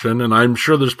collection, and I'm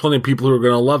sure there's plenty of people who are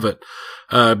going to love it,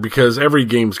 because every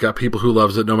game's got people who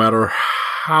loves it no matter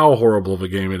how horrible of a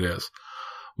game it is.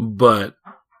 But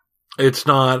it's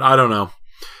not, I don't know.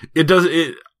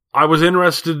 I was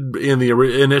interested in the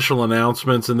initial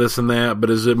announcements and this and that, but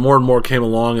as it more and more came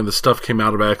along and the stuff came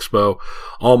out of Expo,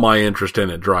 all my interest in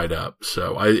it dried up.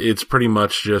 So it's pretty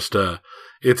much just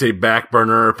it's a back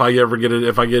burner. If I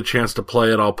get a chance to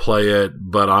play it, I'll play it,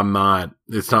 but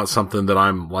it's not something that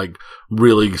I'm like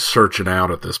really searching out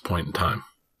at this point in time.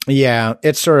 Yeah,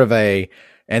 it's sort of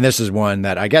and this is one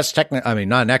that I guess technically, I mean,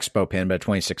 not an Expo pin, but a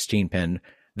 2016 pin,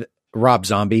 Rob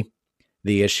Zombie.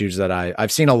 The issues that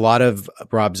I've seen a lot of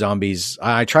Rob Zombies.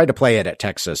 I tried to play it at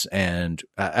Texas, and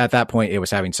at that point it was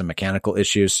having some mechanical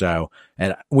issues. So,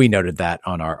 and we noted that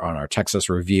on our Texas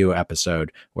review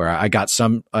episode, where I got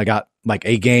like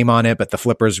a game on it, but the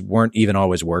flippers weren't even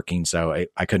always working. So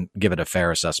I couldn't give it a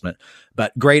fair assessment,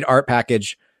 but great art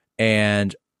package.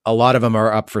 And a lot of them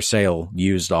are up for sale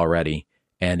used already.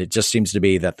 And it just seems to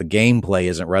be that the gameplay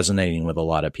isn't resonating with a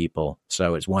lot of people.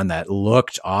 So it's one that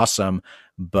looked awesome,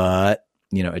 but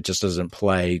it just doesn't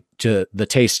play to the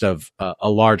taste of a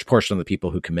large portion of the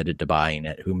people who committed to buying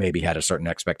it, who maybe had a certain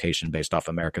expectation based off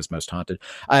America's Most Haunted.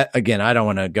 I don't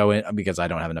want to go in because I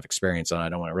don't have enough experience, and I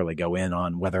don't want to really go in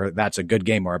on whether that's a good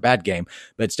game or a bad game,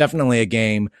 but it's definitely a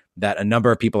game that a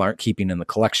number of people aren't keeping in the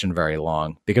collection very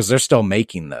long because they're still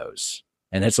making those,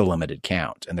 and it's a limited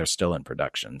count, and they're still in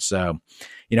production. So,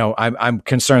 I'm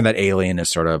concerned that Alien is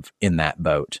sort of in that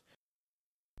boat.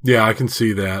 Yeah, I can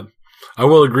see that. I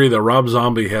will agree that Rob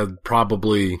Zombie had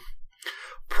probably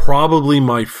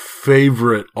my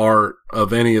favorite art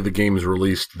of any of the games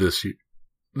released this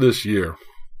year.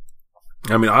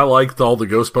 I mean, I liked all the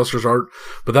Ghostbusters art,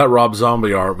 but that Rob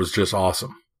Zombie art was just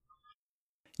awesome.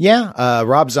 Yeah,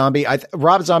 Rob Zombie.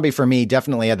 Rob Zombie for me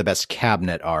definitely had the best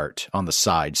cabinet art on the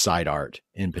side art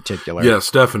in particular.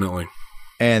 Yes, definitely.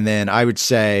 And then I would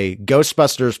say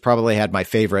Ghostbusters probably had my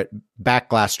favorite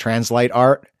backglass translate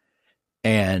art,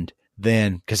 and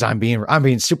then, because I'm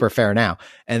being super fair now,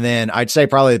 and then I'd say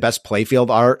probably the best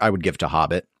playfield art I would give to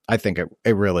Hobbit. I think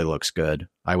it really looks good.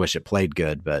 I wish it played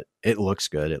good, but it looks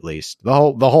good at least. The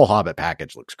whole Hobbit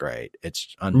package looks great.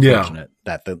 It's unfortunate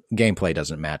that the gameplay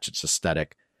doesn't match its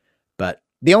aesthetic. But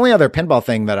the only other pinball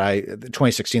thing that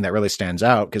 2016 that really stands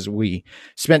out, because we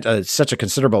spent such a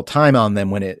considerable time on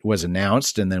them when it was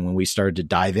announced, and then when we started to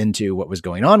dive into what was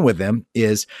going on with them,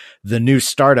 is the new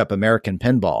startup American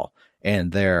Pinball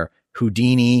and their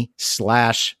Houdini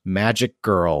 / Magic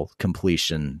Girl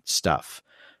completion stuff.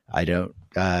 I don't,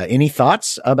 any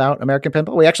thoughts about American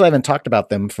Pinball? We actually haven't talked about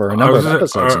them for a number of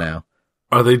episodes now.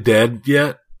 Are they dead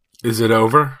yet? Is it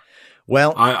over?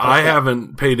 Well, I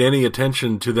haven't paid any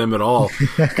attention to them at all,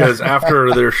 because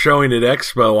after their showing at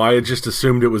Expo, I had just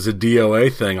assumed it was a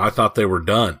DOA thing. I thought they were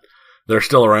done. They're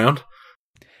still around?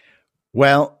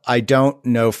 Well, I don't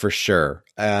know for sure.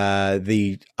 I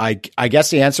guess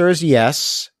the answer is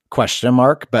yes, ?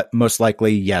 But most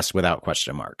likely yes without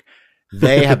question mark.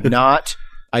 They have not.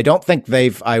 I don't think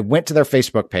I went to their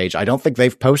Facebook page. I don't think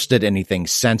they've posted anything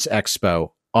since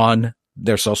Expo on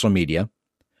their social media.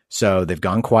 So they've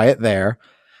gone quiet there.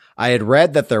 I had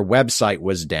read that their website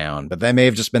was down, but that may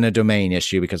have just been a domain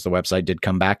issue because the website did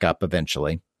come back up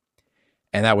eventually.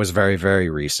 And that was very, very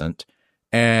recent.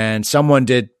 And someone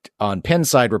did on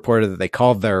Pinside reported that they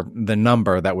called the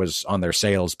number that was on their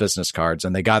sales business cards,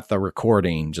 and they got the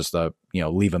recording, just the,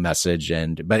 leave a message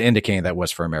but indicating that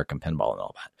was for American Pinball and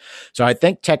all that. So I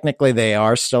think technically they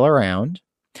are still around.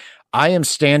 I am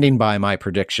standing by my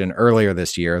prediction earlier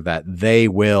this year that they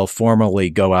will formally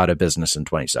go out of business in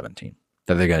 2017,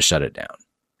 that they're going to shut it down.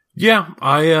 Yeah,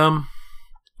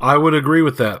 I would agree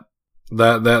with that.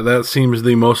 That seems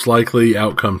the most likely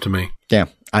outcome to me. Yeah,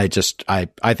 I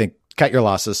think cut your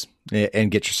losses and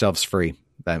get yourselves free.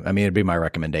 I mean, it'd be my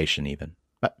recommendation even.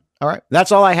 But all right,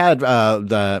 that's all I had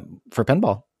for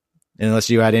pinball. Unless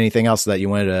you had anything else that you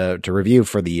wanted to review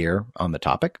for the year on the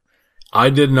topic. I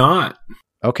did not.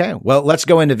 Okay, well, let's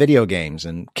go into video games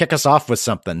and kick us off with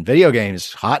something. Video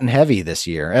games, hot and heavy this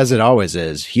year, as it always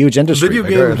is. Huge industry,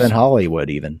 bigger than Hollywood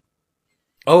even.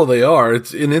 Oh, they are.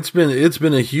 It's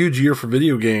been a huge year for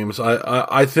video games.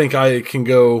 I think I can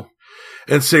go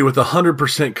and say with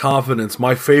 100% confidence,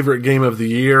 my favorite game of the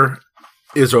year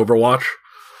is Overwatch.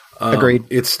 Agreed.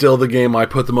 It's still the game I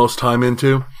put the most time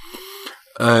into.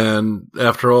 And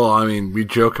after all, I mean, we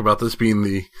joke about this being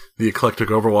the Eclectic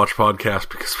Overwatch podcast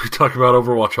because we talk about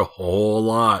Overwatch a whole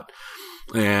lot.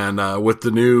 And with the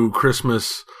new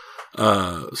Christmas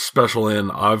special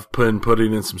in, I've been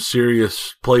putting in some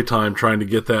serious playtime trying to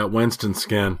get that Winston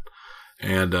skin.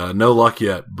 And no luck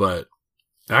yet, but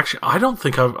actually, I don't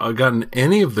think I've gotten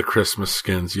any of the Christmas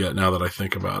skins yet. Now that I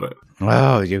think about it,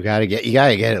 oh, you gotta get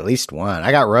at least one.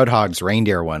 I got Roadhog's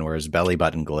reindeer one where his belly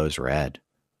button glows red.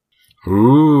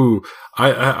 Ooh,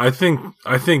 I think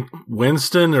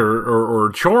Winston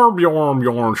or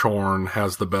Torbjorn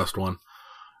has the best one.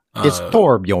 It's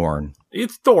Torbjorn.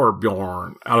 It's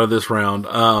Torbjorn out of this round.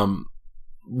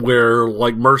 Where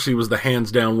like Mercy was the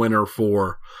hands down winner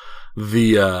for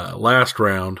the last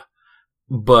round.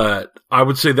 But I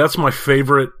would say that's my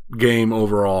favorite game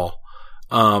overall.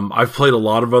 I've played a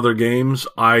lot of other games.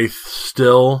 I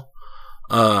still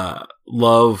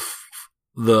love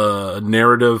the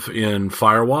narrative in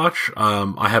Firewatch.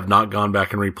 I have not gone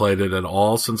back and replayed it at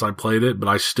all since I played it, but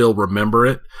I still remember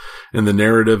it and the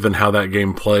narrative and how that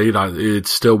game played.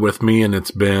 It's still with me, and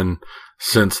it's been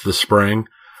since the spring.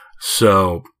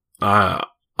 So I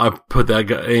put that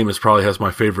game as probably has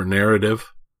my favorite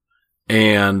narrative.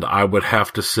 And I would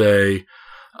have to say,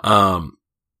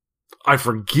 I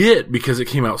forget because it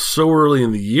came out so early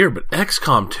in the year, but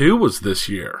XCOM 2 was this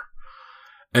year.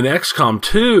 And XCOM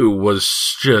 2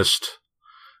 was just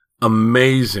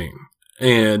amazing.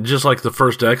 And just like the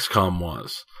first XCOM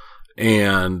was.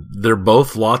 And they're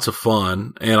both lots of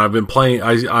fun. And I've been playing,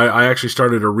 I actually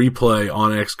started a replay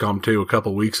on XCOM 2 a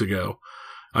couple weeks ago.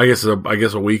 I guess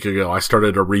a week ago, I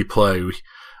started a replay,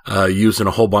 using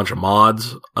a whole bunch of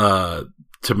mods,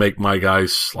 to make my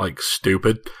guys like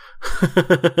stupid.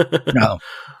 No.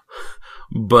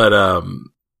 But,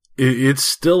 it's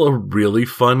still a really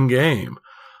fun game.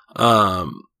 But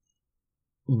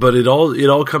it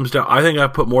all comes down. I think I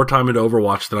put more time into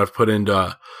Overwatch than I've put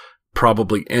into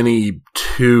probably any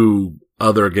two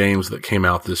other games that came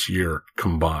out this year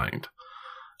combined.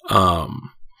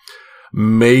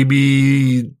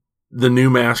 Maybe the new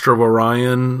Master of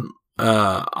Orion.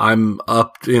 I'm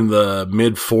up in the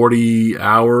mid 40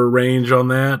 hour range on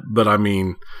that, but I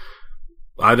mean,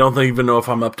 I don't even know if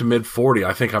I'm up to mid 40.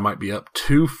 I think I might be up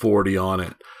to 40 on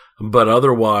it. But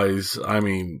otherwise, I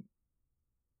mean,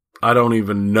 I don't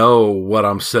even know what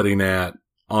I'm sitting at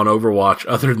on Overwatch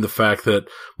other than the fact that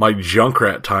my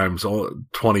Junkrat time's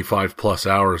 25 plus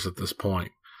hours at this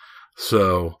point.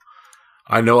 So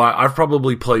I know I've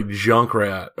probably played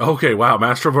Junkrat. Okay, wow,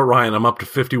 Master of Orion. I'm up to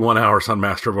 51 hours on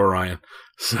Master of Orion.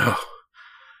 So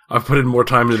I've put in more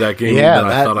time into that game than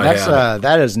I thought I had.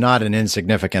 That is not an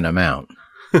insignificant amount.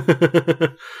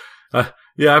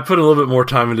 Yeah, I put a little bit more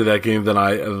time into that game than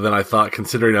I thought,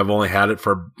 considering I've only had it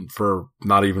for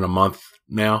not even a month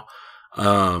now.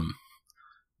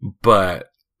 But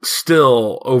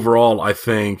still, overall, I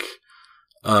think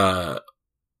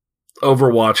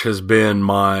Overwatch has been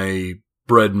my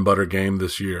bread and butter game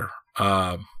this year.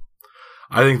 I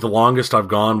think the longest I've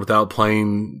gone without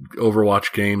playing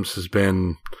Overwatch games has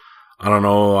been, I don't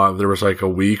know, there was like a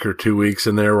week or 2 weeks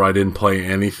in there where I didn't play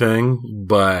anything,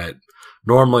 but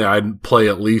normally I'd play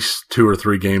at least 2 or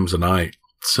 3 games a night.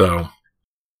 So,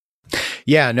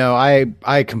 yeah, no,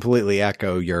 I completely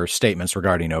echo your statements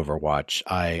regarding Overwatch.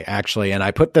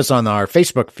 I put this on our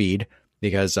Facebook feed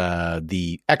because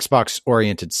the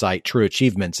Xbox-oriented site True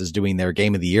Achievements is doing their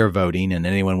Game of the Year voting, and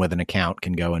anyone with an account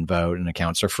can go and vote, and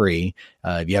accounts are free.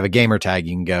 If you have a gamer tag,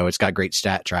 you can go. It's got great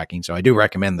stat tracking, so I do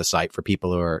recommend the site for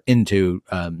people who are into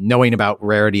knowing about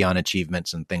rarity on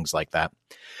achievements and things like that.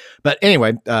 But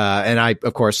anyway, and I,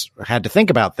 of course, had to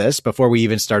think about this before we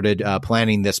even started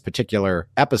planning this particular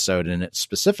episode and its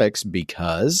specifics,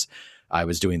 because I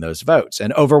was doing those votes.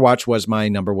 And Overwatch was my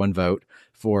number one vote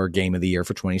for Game of the Year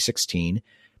for 2016.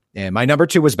 And my number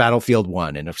two was Battlefield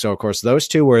 1. And so, of course, those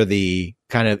two were the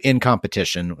kind of in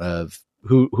competition of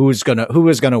who was going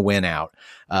to win out.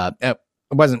 It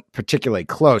wasn't particularly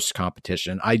close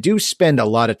competition. I do spend a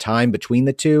lot of time between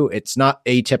the two. It's not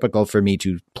atypical for me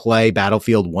to play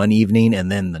Battlefield one evening and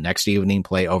then the next evening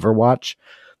play Overwatch.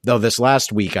 Though this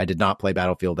last week I did not play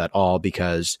Battlefield at all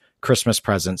because Christmas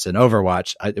presents and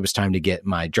Overwatch, it was time to get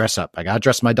my dress up. I got to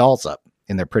dress my dolls up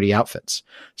in their pretty outfits.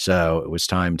 So it was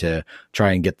time to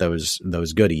try and get those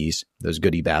goodies, those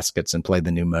goodie baskets, and play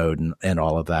the new mode and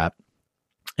all of that.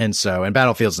 And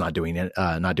Battlefield's not doing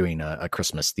a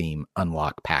Christmas theme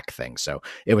unlock pack thing. So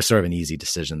it was sort of an easy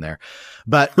decision there.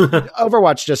 But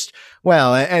Overwatch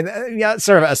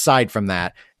sort of aside from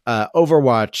that,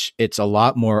 Overwatch, it's a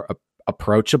lot more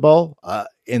approachable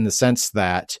in the sense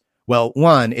that, well,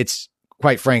 one, it's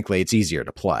quite frankly, it's easier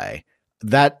to play.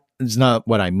 That is not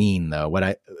what I mean, though.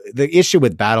 The issue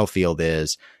with Battlefield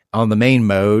is on the main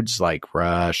modes like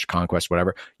Rush, Conquest,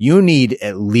 whatever, you need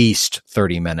at least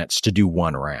 30 minutes to do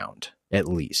one round, at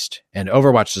least. And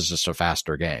Overwatch is just a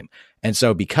faster game. And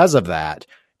so because of that,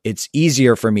 it's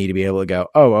easier for me to be able to go,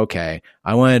 oh, okay,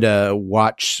 I wanted to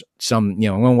watch some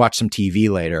TV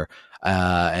later.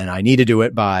 And I need to do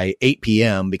it by 8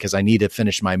 p.m. because I need to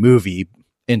finish my movie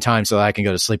in time so that I can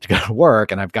go to sleep to go to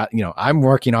work. And I've got, I'm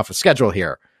working off a schedule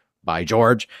here, by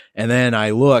George. And then I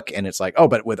look and it's like, oh,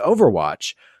 but with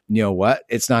Overwatch, you know what?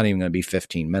 It's not even going to be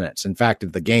 15 minutes. In fact,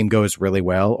 if the game goes really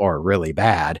well or really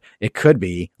bad, it could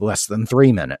be less than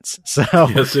 3 minutes. So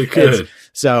yes, it could.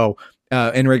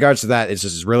 In regards to that, it's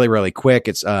just really, really quick.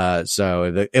 It's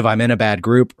if I'm in a bad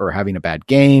group or having a bad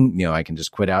game, I can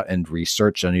just quit out and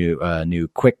research a new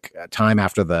quick time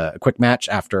after the quick match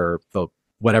after the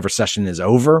whatever session is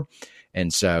over.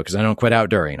 And so, because I don't quit out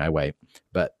during, I wait.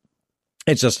 But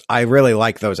it's just, I really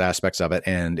like those aspects of it,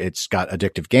 and it's got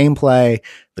addictive gameplay.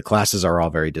 The classes are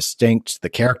all very distinct. The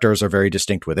characters are very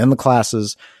distinct within the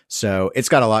classes. So it's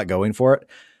got a lot going for it.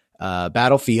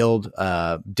 Battlefield,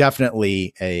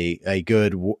 definitely a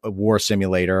good war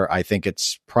simulator. I think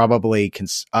it's probably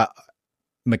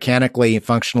mechanically,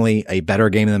 functionally a better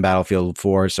game than Battlefield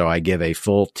 4. So I give a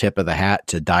full tip of the hat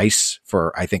to DICE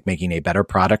for, I think, making a better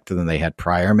product than they had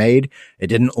prior made. It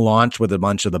didn't launch with a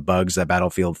bunch of the bugs that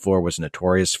Battlefield 4 was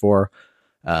notorious for.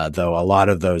 Though a lot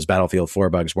of those Battlefield 4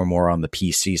 bugs were more on the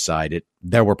PC side.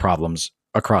 There were problems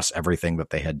across everything that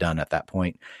they had done at that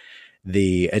point.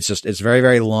 It's very,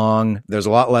 very long. There's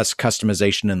a lot less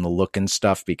customization in the look and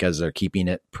stuff because they're keeping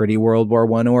it pretty World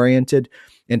War I oriented.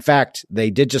 In fact, they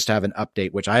did just have an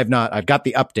update, which I have not. I've got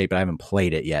the update, but I haven't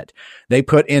played it yet. They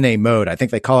put in a mode. I think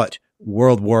they call it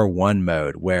World War I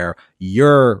mode, where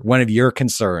one of your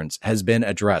concerns has been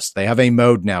addressed. They have a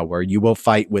mode now where you will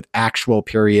fight with actual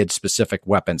period specific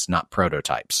weapons, not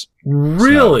prototypes.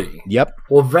 Really? So, yep.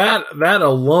 Well, that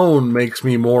alone makes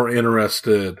me more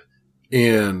interested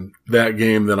in that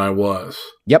game than I was.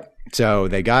 Yep. So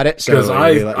they got it. So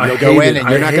you'll go in and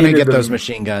you're not going to get those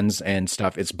machine guns and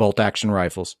stuff. It's bolt action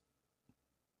rifles.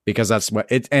 Because that's what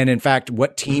it, and in fact,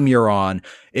 what team you're on,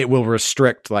 it will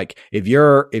restrict. Like if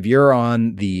you're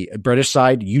on the British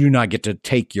side, you do not get to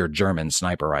take your German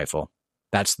sniper rifle.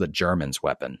 That's the Germans'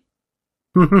 weapon.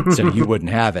 So you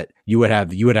wouldn't have it. You would have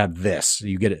this.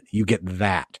 You get it. You get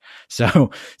that.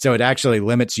 So it actually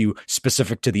limits you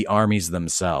specific to the armies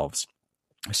themselves.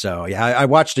 So yeah, I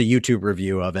watched a YouTube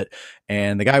review of it,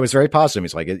 and the guy was very positive.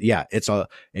 He's like, yeah, in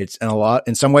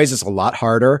some ways it's a lot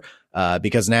harder,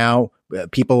 because now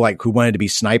people like who wanted to be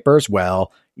snipers,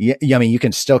 well, I mean, you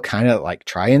can still kind of like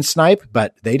try and snipe,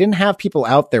 but they didn't have people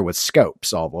out there with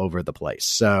scopes all over the place.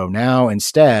 So now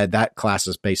instead that class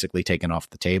is basically taken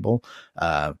off the table.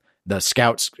 The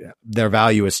scouts, their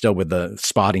value is still with the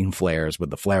spotting flares with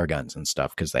the flare guns and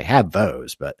stuff, because they had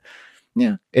those, but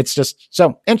yeah, it's just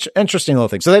so interesting little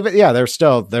thing. So there's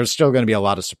still going to be a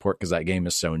lot of support because that game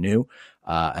is so new.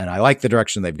 And I like the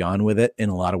direction they've gone with it in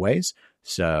a lot of ways.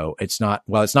 So it's not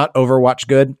Overwatch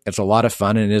good. It's a lot of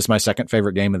fun, and it is my second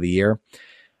favorite game of the year.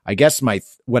 I guess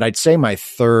what I'd say my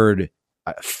third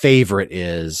favorite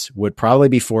would probably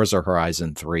be Forza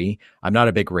Horizon 3. I'm not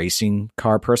a big racing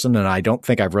car person, and I don't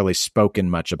think I've really spoken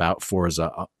much about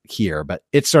Forza here, but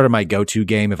it's sort of my go-to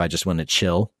game if I just want to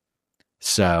chill.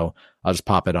 So I'll just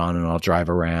pop it on and I'll drive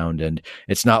around. And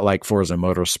it's not like Forza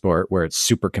Motorsport where it's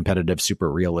super competitive,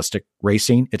 super realistic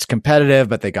racing. It's competitive,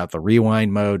 but they got the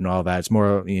rewind mode and all that. It's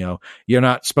more, you're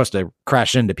not supposed to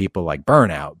crash into people like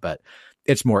Burnout, but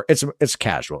it's more, it's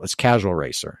casual. It's casual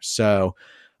racer. So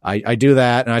I do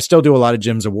that, and I still do a lot of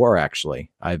Gems of War,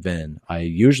 actually. I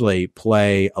usually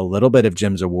play a little bit of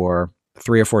Gems of War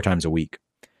 3 or 4 times a week.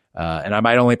 And I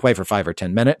might only play for 5 or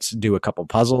 10 minutes, do a couple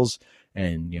puzzles,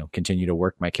 and continue to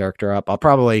work my character up. I'll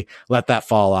probably let that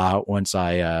fall out once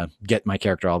I get my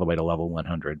character all the way to level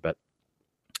 100. But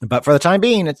for the time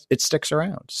being, it sticks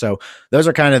around. So those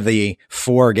are kind of the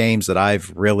 4 games that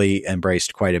I've really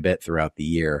embraced quite a bit throughout the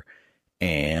year,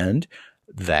 and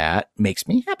that makes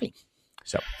me happy.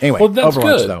 So anyway, Overwatch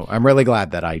good. Though, I'm really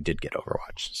glad that I did get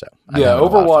Overwatch. So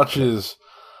Overwatch is,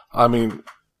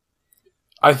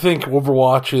 I think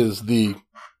Overwatch is the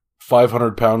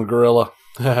 500-pound gorilla.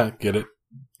 Get it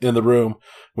in the room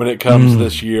when it comes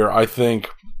this year. I think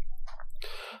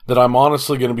that I'm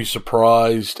honestly going to be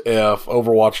surprised if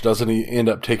Overwatch doesn't end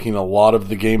up taking a lot of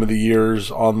the game of the years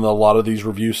on a lot of these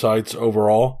review sites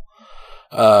overall,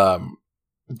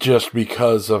 just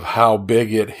because of how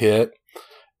big it hit.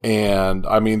 And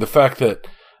the fact that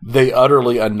they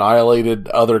utterly annihilated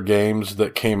other games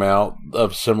that came out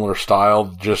of similar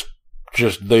style, just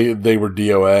they were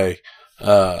DOA.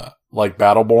 Like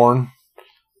Battleborn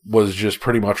was just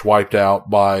pretty much wiped out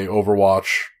by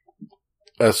Overwatch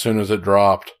as soon as it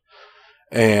dropped.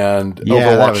 And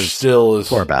Overwatch still is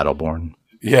poor Battleborn.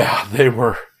 Yeah,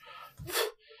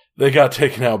 they got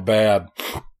taken out bad.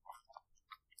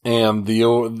 And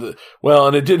and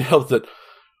it did help that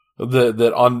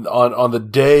on the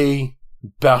day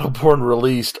Battleborn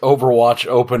released, Overwatch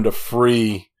opened a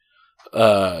free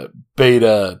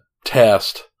beta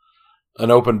test, did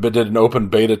an open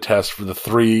beta test for the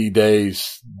 3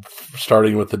 days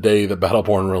starting with the day that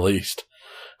Battleborn released.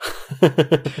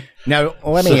 Now,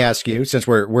 let me ask you, since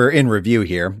we're in review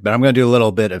here, but I'm going to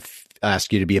do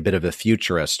ask you to be a bit of a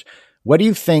futurist. What do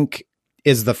you think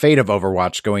is the fate of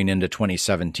Overwatch going into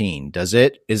 2017?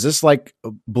 Is this like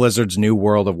Blizzard's new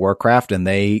World of Warcraft and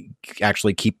they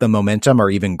actually keep the momentum or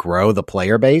even grow the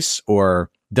player base? Or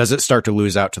does it start to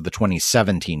lose out to the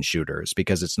 2017 shooters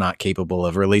because it's not capable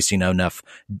of releasing enough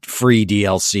free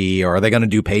DLC, or are they going to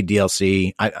do paid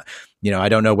DLC? I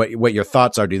don't know what your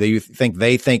thoughts are. Do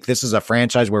they think this is a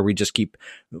franchise where we just keep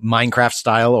Minecraft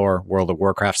style or World of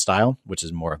Warcraft style, which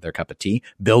is more of their cup of tea,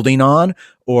 building on?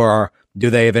 Or do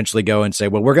they eventually go and say,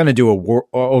 well, we're going to do a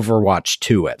Overwatch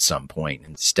 2 at some point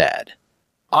instead?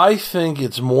 I think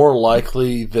it's more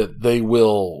likely that they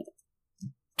will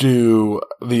do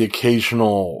the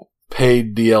occasional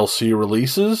paid DLC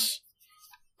releases.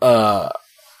 But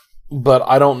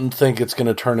I don't think it's going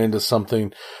to turn into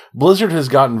something. Blizzard has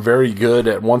gotten very good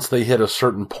at, once they hit a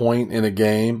certain point in a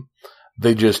game,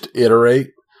 they just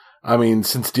iterate.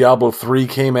 Since Diablo 3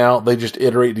 came out, they just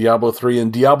iterate Diablo 3,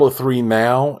 and Diablo 3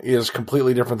 now is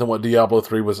completely different than what Diablo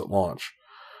 3 was at launch.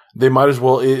 It might as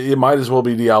well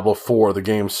be Diablo 4. The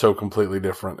game's so completely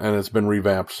different, and it's been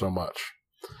revamped so much.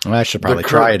 Well, I should probably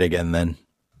try it again then.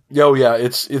 Oh yeah,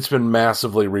 it's been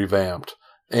massively revamped,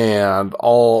 and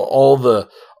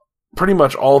pretty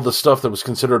much all the stuff that was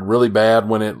considered really bad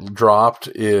when it dropped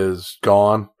is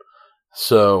gone.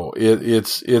 So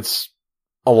it's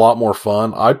a lot more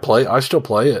fun. I still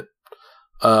play it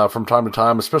from time to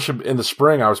time, especially in the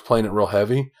spring. I was playing it real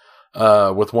heavy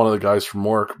with one of the guys from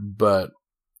work, but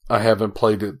I haven't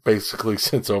played it basically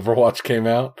since Overwatch came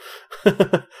out.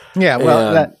 Yeah,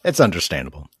 well, it's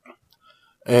understandable.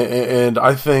 And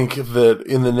I think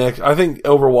that I think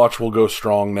Overwatch will go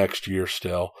strong next year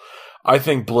still. I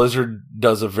think Blizzard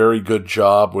does a very good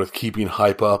job with keeping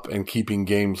hype up and keeping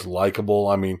games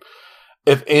likable.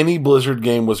 If any Blizzard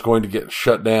game was going to get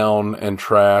shut down and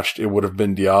trashed, it would have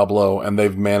been Diablo, and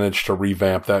they've managed to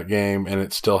revamp that game, and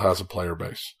it still has a player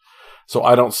base. So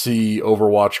I don't see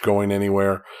Overwatch going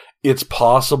anywhere. It's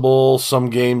possible some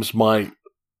games might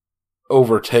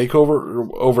overtake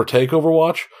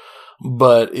Overwatch,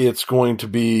 but it's going to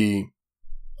be...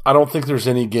 I don't think there's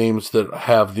any games that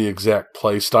have the exact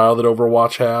play style that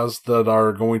Overwatch has that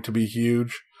are going to be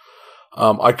huge.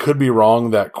 I could be wrong.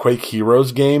 That Quake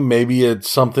Heroes game, maybe it's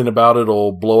something about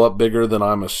it'll blow up bigger than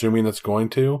I'm assuming it's going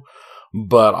to.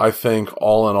 But I think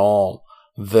all in all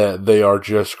that they are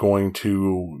just going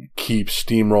to keep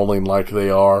steamrolling like they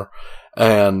are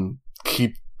and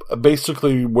keep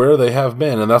basically where they have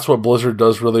been. And that's what Blizzard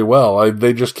does really well.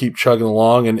 They just keep chugging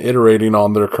along and iterating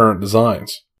on their current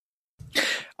designs.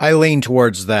 I lean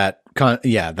towards that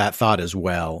thought as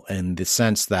well, in the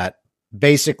sense that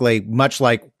basically, much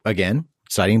like, again,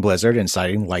 citing Blizzard and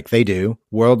citing like they do,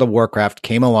 World of Warcraft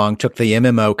came along, took the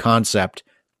MMO concept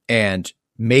and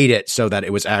made it so that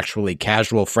it was actually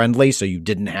casual friendly. So you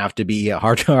didn't have to be a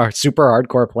super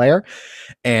hardcore player.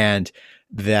 And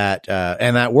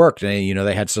that worked. And,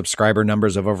 they had subscriber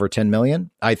numbers of over 10 million.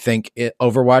 I think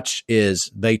Overwatch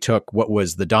they took what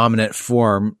was the dominant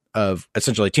form of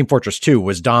essentially Team Fortress 2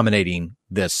 was dominating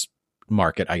this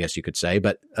market, I guess you could say,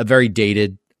 but a very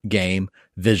dated game.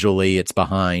 Visually, it's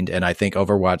behind. And I think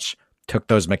Overwatch took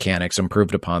those mechanics,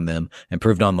 improved upon them,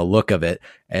 improved on the look of it.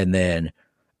 And then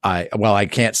I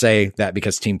can't say that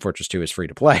because Team Fortress 2 is free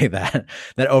to play that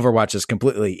Overwatch has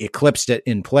completely eclipsed it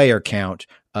in player count.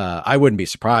 I wouldn't be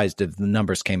surprised if the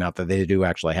numbers came out that they do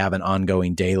actually have an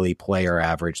ongoing daily player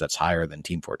average that's higher than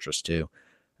Team Fortress 2.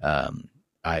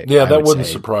 That wouldn't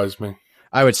surprise me.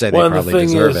 I would say they probably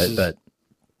deserve it, but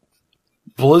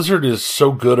Blizzard is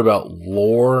so good about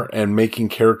lore and making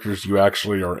characters you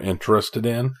actually are interested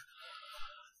in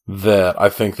that I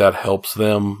think that helps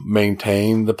them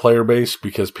maintain the player base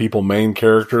because people main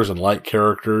characters and like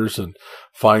characters and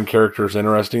find characters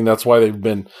interesting. That's why they've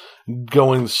been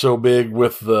going so big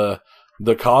with the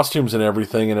costumes and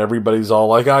everything, and everybody's all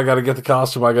like, I gotta get the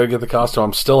costume,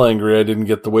 I'm still angry I didn't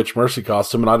get the Witch Mercy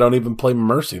costume, and I don't even play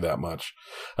Mercy that much.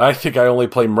 I think I only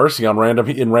play Mercy in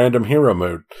random hero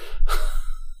mode.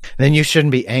 Then you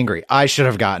shouldn't be angry. I should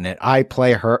have gotten it. I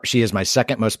play her. She is my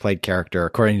second most played character,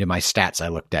 according to my stats I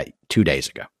looked at 2 days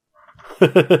ago.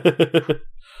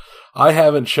 I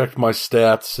haven't checked my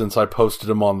stats since I posted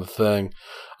them on the thing.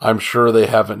 I'm sure they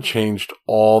haven't changed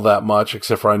all that much,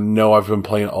 except for I know I've been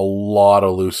playing a lot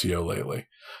of Lucio lately,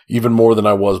 even more than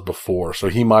I was before. So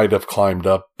he might have climbed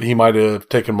up. He might have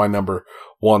taken my number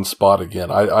 1 spot again.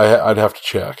 I'd have to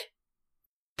check.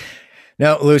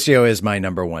 No, Lucio is my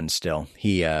number 1 still.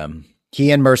 He and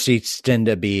Mercy tend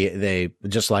to be,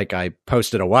 just like I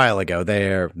posted a while ago,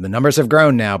 the numbers have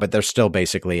grown now, but they're still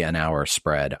basically an hour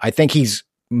spread. I think he's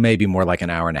maybe more like an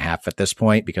hour and a half at this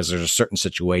point because there's certain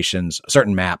situations,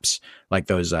 certain maps like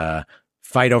those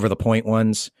fight over the point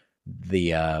ones,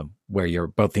 where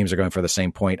both teams are going for the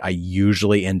same point. I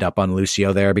usually end up on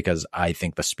Lucio there because I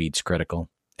think the speed's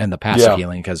critical. And the passive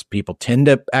healing, because people tend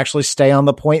to actually stay on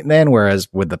the point then, whereas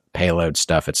with the payload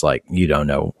stuff, it's like you don't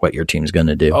know what your team's going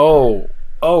to do.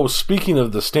 Oh, speaking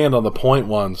of the stand on the point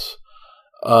ones,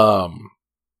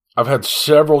 I've had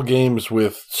several games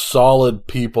with solid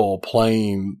people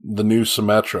playing the new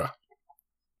Symmetra.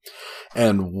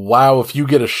 And wow, if you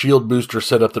get a shield booster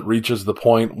set up that reaches the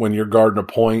point when you're guarding a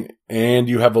point and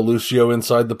you have a Lucio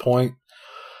inside the point,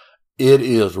 it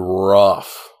is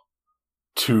rough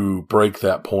to break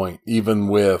that point, even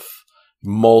with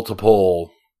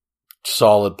multiple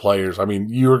solid players. I mean,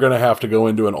 you're going to have to go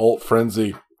into an ult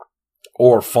frenzy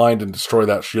or find and destroy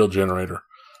that shield generator.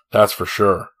 That's for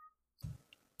sure.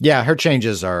 Yeah, her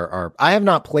changes are I have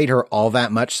not played her all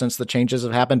that much since the changes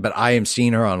have happened, but I am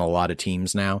seeing her on a lot of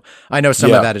teams now. I know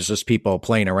some of that is just people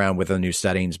playing around with the new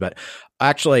settings, but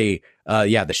actually,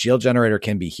 the shield generator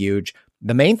can be huge.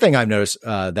 The main thing I've noticed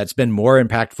that's been more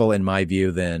impactful in my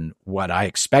view than what I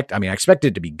expect. I mean, I expect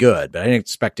it to be good, but I didn't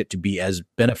expect it to be as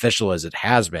beneficial as it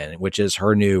has been, which is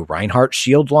her new Reinhardt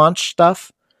shield launch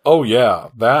stuff. Oh yeah,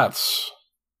 that's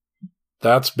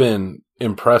been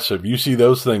impressive. You see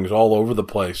those things all over the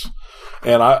place.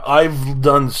 And I've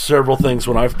done several things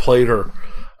when I've played her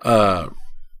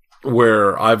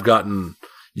where I've gotten...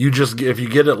 if you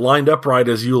get it lined up right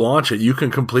as you launch it, you can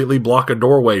completely block a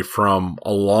doorway from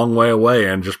a long way away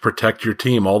and just protect your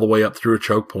team all the way up through a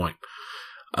choke point.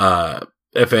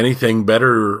 If anything,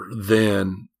 better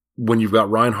than when you've got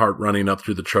Reinhardt running up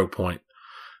through the choke point.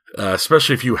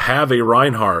 Especially if you have a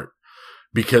Reinhardt,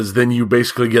 because then you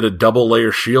basically get a double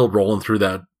layer shield rolling through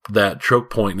that choke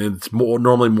point, and it's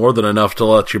normally more than enough to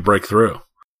let you break through.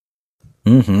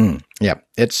 Mm-hmm. Yeah,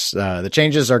 it's the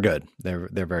changes are good. They're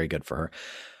very good for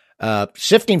her.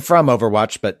 Shifting from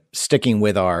Overwatch, but sticking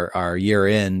with our year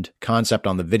end concept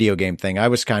on the video game thing, I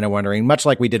was kind of wondering, much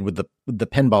like we did with the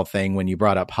pinball thing when you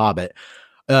brought up Hobbit,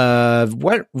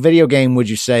 what video game would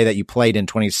you say that you played in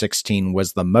 2016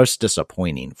 was the most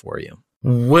disappointing for you?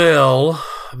 Well,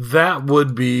 that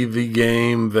would be the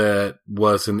game that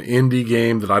was an indie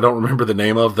game that I don't remember the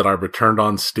name of, that I returned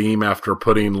on Steam after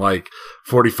putting like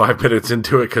 45 minutes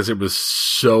into it because it was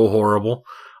so horrible.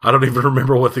 I don't even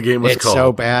remember what the game was called. It's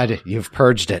so bad, you've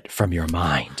purged it from your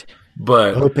mind.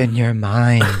 But open your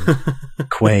mind,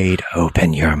 Quaid,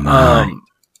 open your mind.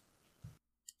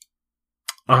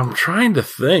 I'm trying to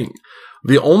think.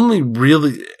 The only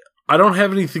really... I don't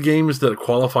have any games that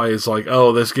qualify as like,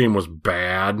 oh, this game was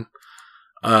bad.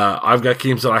 I've got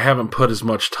games that I haven't put as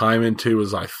much time into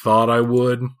as I thought I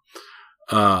would.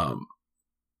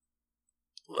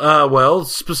 Well,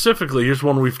 specifically, here's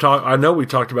one I know we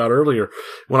talked about earlier.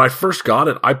 When I first got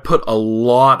it, I put a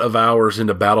lot of hours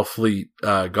into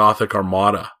Battlefleet, Gothic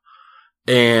Armada.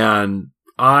 And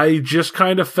I just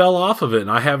kind of fell off of it,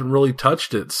 and I haven't really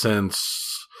touched it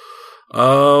since,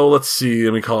 let's see,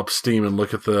 let me call up Steam and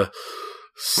look at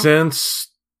since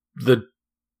the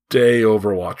day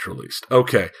Overwatch released.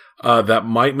 Okay, that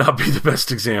might not be the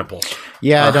best example.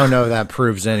 Yeah, I don't know if that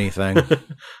proves anything.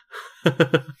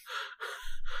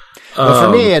 But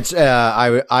for me, it's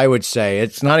I would say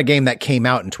it's not a game that came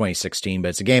out in 2016, but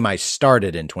it's a game I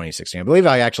started in 2016. I believe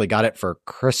I actually got it for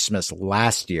Christmas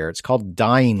last year. It's called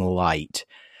Dying Light.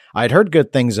 I'd heard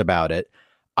good things about it.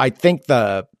 I think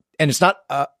and it's not.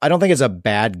 I don't think it's a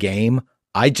bad game.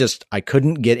 I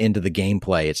couldn't get into the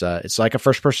gameplay. It's like a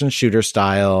first person shooter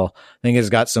style. I think it's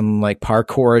got some like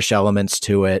parkourish elements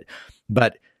to it,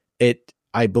 but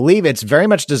I believe it's very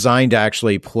much designed to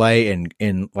actually play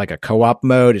in like a co-op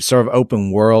mode. It's sort of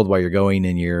open world while you're going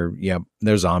in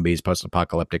there's zombies,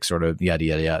 post-apocalyptic sort of yada,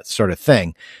 yada, yada sort of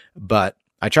thing. But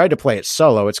I tried to play it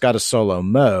solo. It's got a solo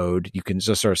mode. You can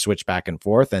just sort of switch back and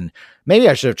forth. And maybe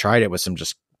I should have tried it with some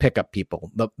just pickup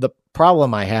people. The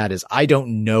problem I had is I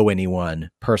don't know anyone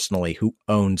personally who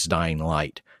owns Dying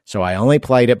Light. So I only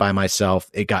played it by myself.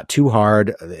 It got too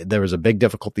hard. There was a big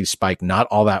difficulty spike not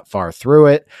all that far through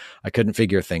it. I couldn't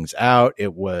figure things out.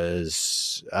 It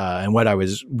was, and what I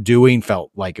was doing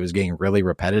felt like it was getting really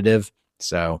repetitive.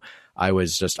 So I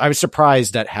was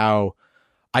surprised at how,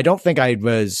 I don't think I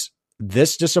was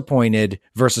this disappointed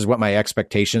versus what my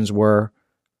expectations were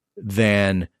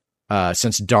than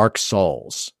since Dark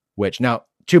Souls, which now,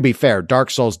 to be fair, Dark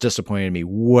Souls disappointed me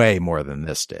way more than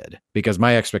this did because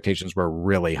my expectations were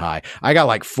really high. I got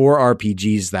like 4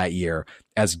 RPGs that year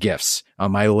as gifts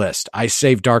on my list. I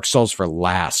saved Dark Souls for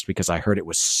last because I heard it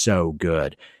was so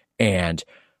good. And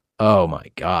oh my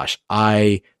gosh,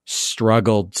 I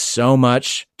struggled so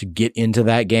much to get into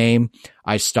that game.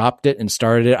 I stopped it and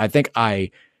started it. I think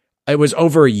it was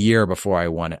over a year before I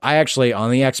won it. I actually, on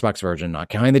the Xbox version, not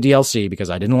counting the DLC, because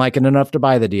I didn't like it enough to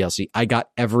buy the DLC, I got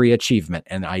every achievement.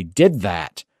 And I did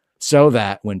that so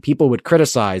that when people would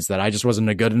criticize that I just wasn't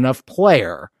a good enough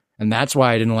player, and that's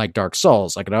why I didn't like Dark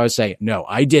Souls, I could always say, no,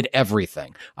 I did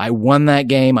everything. I won that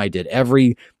game. I did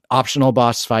every optional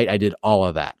boss fight. I did all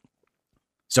of that.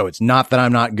 So it's not that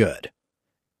I'm not good.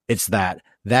 It's that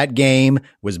game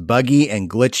was buggy and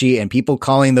glitchy, and people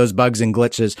calling those bugs and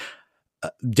glitches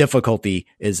difficulty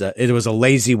it was a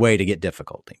lazy way to get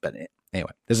difficulty. But anyway,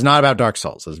 this is not about Dark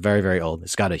Souls. It's very, very old.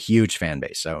 It's got a huge fan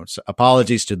base. So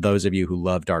apologies to those of you who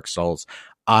love Dark Souls.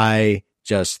 I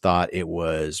just thought it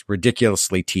was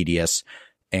ridiculously tedious,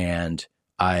 and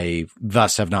I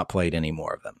thus have not played any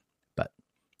more of them. But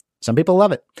some people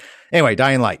love it. Anyway,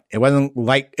 Dying Light. It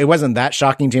wasn't that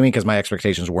shocking to me because my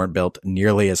expectations weren't built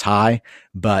nearly as high,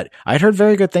 but I'd heard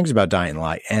very good things about Dying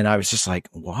Light, and I was just like,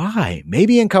 why?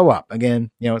 Maybe in co-op.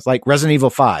 Again, it's like Resident Evil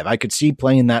 5. I could see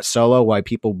playing that solo, why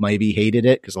people maybe hated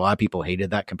it, because a lot of people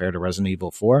hated that compared to Resident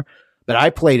Evil 4, but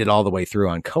I played it all the way through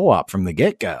on co-op from the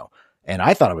get-go, and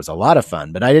I thought it was a lot of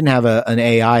fun, but I didn't have an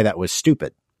AI that was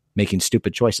stupid, making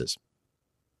stupid choices.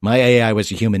 My AI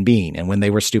was a human being, and when they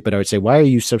were stupid, I would say, why are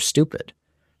you so stupid?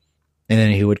 And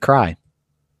then he would cry.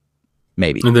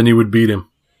 Maybe. And then you would beat him.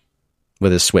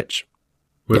 With his Switch.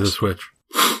 With his Switch.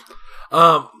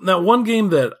 Now, one game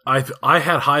that I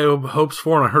had high hopes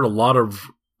for, and I heard a lot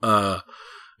of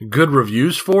good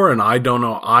reviews for, and I don't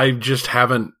know, I just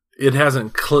haven't, it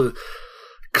hasn't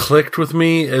clicked with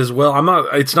me as well.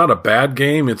 It's not a bad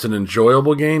game, it's an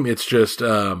enjoyable game. It's just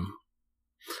Enter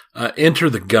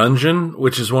the Gungeon,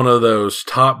 which is one of those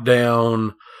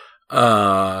top-down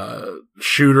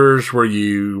shooters where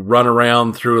you run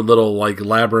around through a little like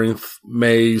labyrinth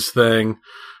maze thing,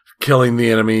 killing the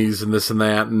enemies and this and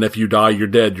that. And if you die, you're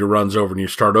dead. Your run's over and you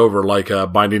start over like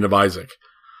Binding of Isaac.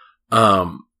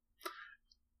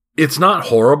 It's not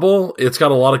horrible. It's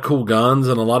got a lot of cool guns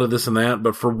and a lot of this and that,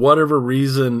 but for whatever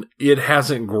reason, it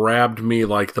hasn't grabbed me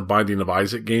like the Binding of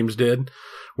Isaac games did,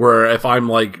 where if I'm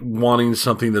like wanting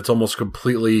something that's almost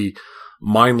completely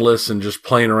mindless and just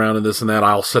playing around and this and that,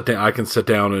 I can sit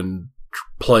down and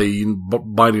play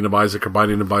Binding of Isaac or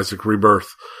Binding of Isaac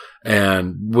Rebirth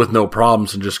and with no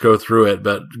problems and just go through it.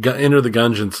 But Enter the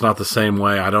Gungeon, it's not the same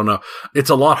way. I don't know. It's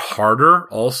a lot harder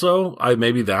also.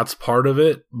 Maybe that's part of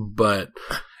it, but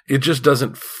it just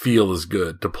doesn't feel as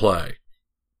good to play.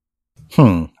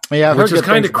 Yeah, which is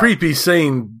kind of creepy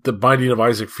saying the Binding of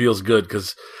Isaac feels good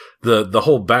because the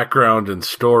whole background and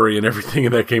story and everything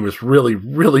in that game is really,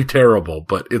 really terrible,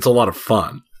 but it's a lot of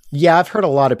fun. Yeah, I've heard a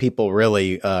lot of people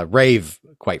really rave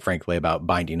quite frankly, about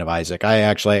Binding of Isaac. I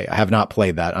have not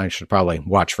played that. I should probably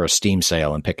watch for a Steam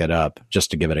sale and pick it up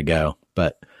just to give it a go.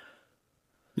 But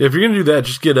if you're going to do that,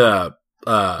 just get a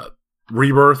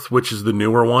Rebirth, which is the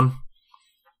newer one.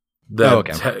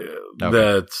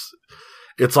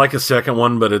 It's like a second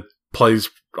one, but it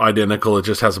plays identical. It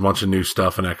just has a bunch of new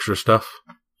stuff and extra stuff.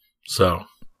 So,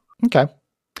 okay.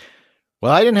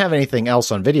 Well, I didn't have anything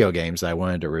else on video games that I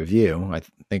wanted to review. I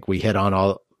think we hit on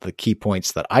all the key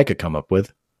points that I could come up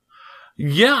with.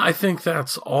 Yeah, I think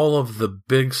that's all of the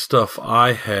big stuff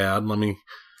I had. Let me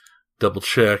double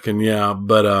check. And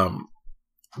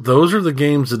those are the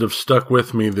games that have stuck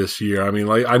with me this year. I mean,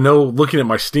 like, I know looking at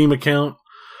my Steam account,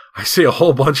 I see a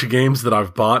whole bunch of games that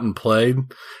I've bought and played.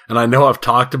 And I know I've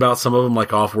talked about some of them,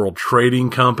 like Off-World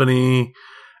Trading Company.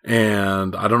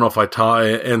 And I don't know if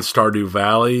and Stardew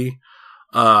Valley.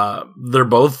 They're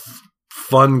both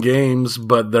fun games,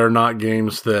 but they're not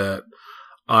games that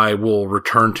I will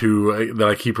return to, that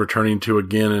I keep returning to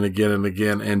again and again and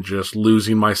again, and just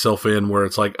losing myself in where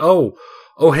it's like, oh,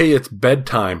 hey, it's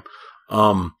bedtime.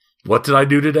 What did I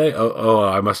do today? Oh,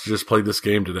 I must have just played this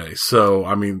game today. So,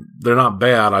 I mean, they're not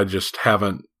bad. I just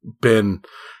haven't been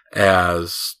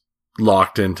as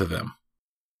locked into them.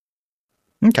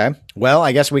 Okay. Well,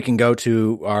 I guess we can go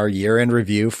to our year-end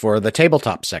review for the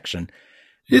tabletop section.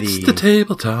 It's the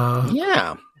tabletop.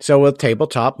 Yeah. So with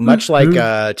tabletop, much like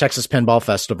Texas Pinball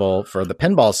Festival for the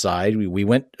pinball side,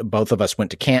 both of us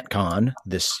went to CantCon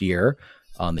this year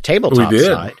on the tabletop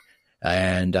side.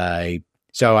 And I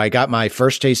got my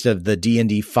first taste of the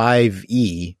D&D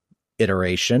 5e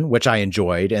iteration, which I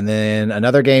enjoyed. And then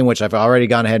another game, which I've already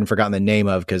gone ahead and forgotten the name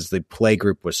of because the play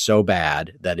group was so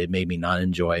bad that it made me not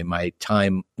enjoy my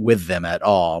time with them at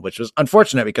all, which was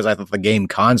unfortunate because I thought the game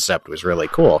concept was really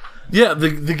cool. Yeah, the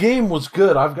game was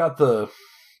good. I've got the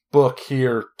book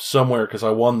here somewhere because I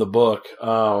won the book.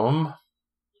 Yeah,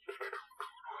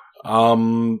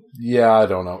 I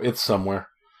don't know. It's somewhere.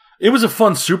 It was a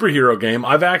fun superhero game.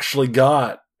 I've actually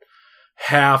got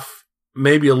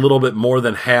maybe a little bit more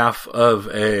than half of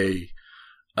a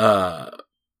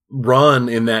run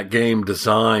in that game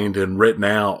designed and written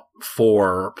out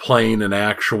for doing an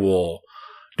actual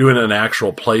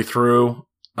playthrough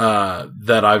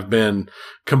that I've been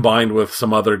combined with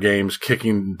some other games,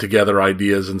 kicking together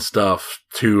ideas and stuff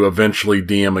to eventually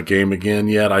DM a game again.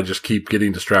 Yet I just keep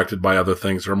getting distracted by other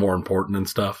things that are more important and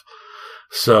stuff.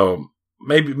 So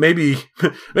maybe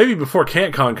before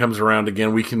CantCon comes around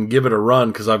again, we can give it a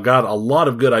run because I've got a lot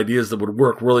of good ideas that would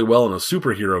work really well in a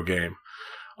superhero game.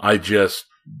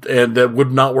 And that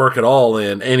would not work at all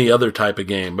in any other type of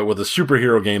game, but with a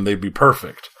superhero game, they'd be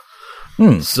perfect.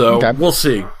 So We'll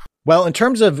see. Well, in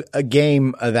terms of a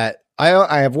game that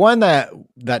I have one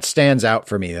that stands out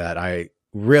for me that I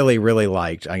really, really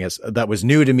liked, I guess that was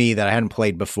new to me that I hadn't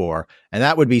played before, and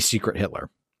that would be Secret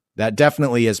Hitler. That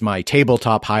definitely is my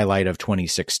tabletop highlight of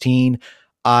 2016.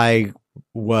 I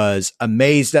was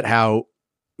amazed at about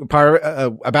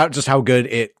just how good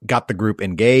it got the group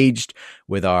engaged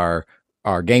with our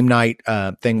game night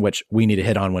thing, which we need to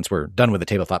hit on once we're done with the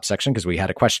tabletop section because we had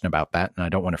a question about that and I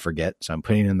don't want to forget. So I'm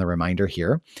putting in the reminder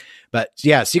here. But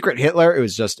yeah, Secret Hitler, it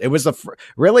was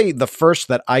really the first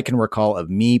that I can recall of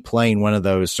me playing one of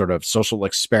those sort of social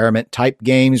experiment type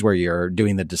games where you're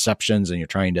doing the deceptions and you're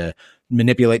trying to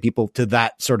manipulate people to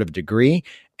that sort of degree.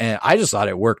 And I just thought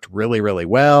it worked really, really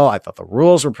well. I thought the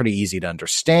rules were pretty easy to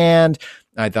understand.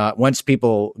 I thought once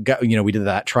people got, we did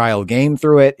that trial game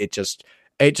through it, it just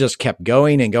kept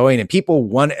going and going,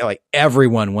 and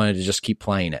everyone wanted to just keep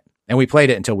playing it. And we played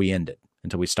it until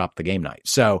we stopped the game night.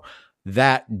 So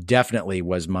that definitely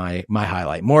was my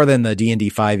highlight, more than the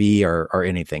D&D 5e or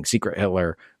anything. Secret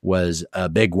Hitler was a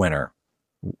big winner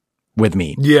with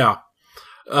me. Yeah.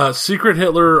 Secret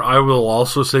Hitler, I will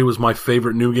also say, was my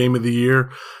favorite new game of the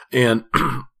year. And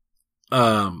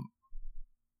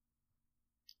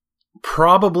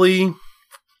probably...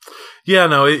 Yeah,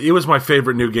 no, it was my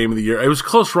favorite new game of the year. It was a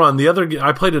close run.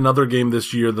 I played another game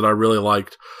this year that I really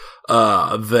liked,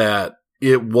 that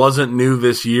it wasn't new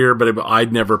this year, but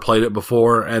I'd never played it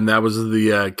before, and that was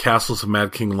the Castles of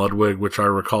Mad King Ludwig, which I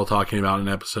recall talking about in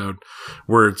an episode,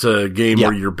 where it's a game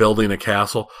where you're building a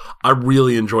castle. I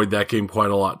really enjoyed that game quite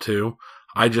a lot, too.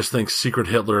 I just think Secret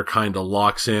Hitler kind of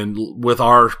locks in, with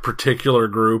our particular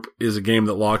group, is a game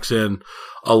that locks in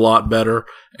a lot better,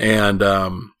 and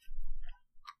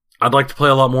I'd like to play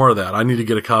a lot more of that. I need to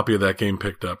get a copy of that game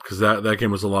picked up because that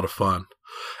game was a lot of fun.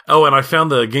 Oh, and I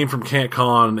found the game from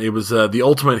CantCon. It was the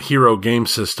Ultimate Hero game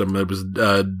system. It was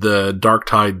the Dark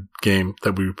Tide game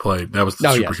that we played. That was the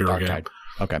superhero game. Tide.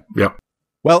 Okay. Yep.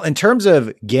 Well, in terms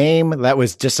of game that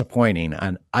was disappointing,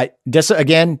 and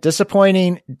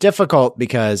disappointing, difficult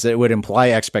because it would imply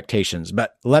expectations,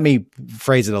 but let me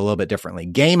phrase it a little bit differently.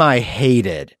 Game I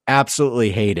hated,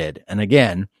 absolutely hated. And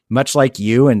again, much like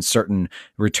you and certain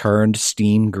returned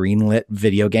Steam greenlit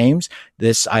video games,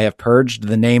 this I have purged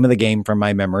the name of the game from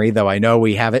my memory, though I know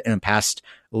we have it in the past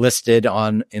listed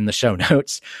in the show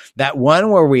notes. That one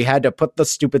where we had to put the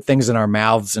stupid things in our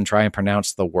mouths and try and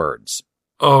pronounce the words.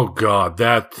 Oh God,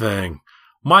 that thing.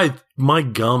 My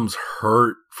gums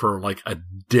hurt for like a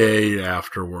day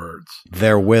afterwards.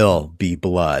 There will be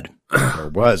blood. There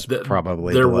was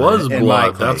probably there blood was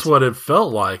blood. That's what it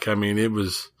felt like. I mean,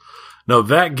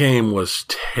 that game was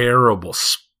terrible.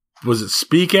 Was it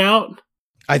Speak Out?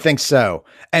 I think so.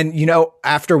 And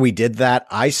after we did that,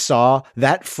 I saw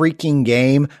that freaking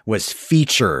game was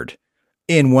featured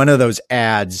in one of those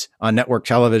ads on network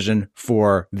television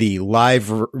for the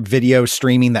live video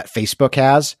streaming that Facebook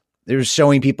has. They were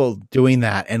showing people doing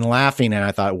that and laughing. And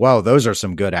I thought, whoa, those are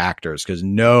some good actors, because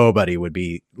nobody would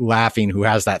be laughing who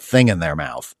has that thing in their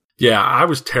mouth. Yeah, I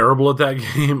was terrible at that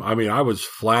game. I mean, I was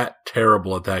flat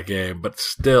terrible at that game, but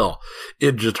still,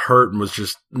 it just hurt and was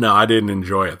just, no, I didn't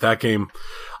enjoy it. That game,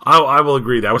 I will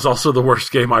agree, that was also the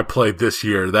worst game I played this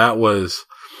year. That was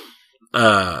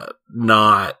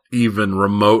not even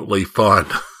remotely fun.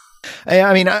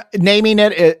 I mean, naming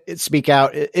it Speak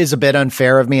Out is a bit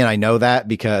unfair of me, and I know that,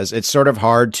 because it's sort of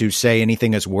hard to say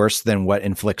anything is worse than what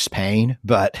inflicts pain,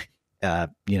 but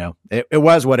it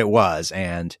was what it was,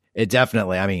 and it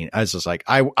definitely, I mean, I was just like,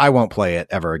 I won't play it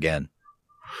ever again.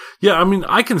 Yeah, I mean,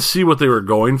 I can see what they were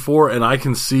going for, and I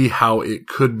can see how it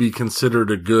could be considered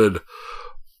a good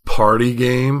party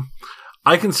game.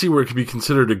 I can see where it could be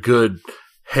considered a good,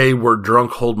 hey, we're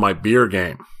drunk, hold my beer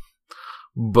game.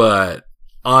 But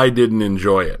I didn't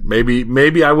enjoy it.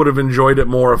 Maybe I would have enjoyed it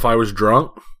more if I was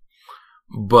drunk,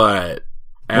 but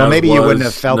maybe you wouldn't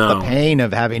have felt the pain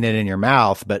of having it in your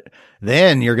mouth, but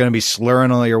then you're going to be slurring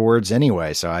all your words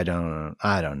anyway. So I don't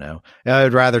know.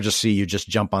 I'd rather just see you just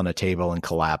jump on a table and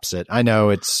collapse it. I know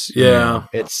it's, well,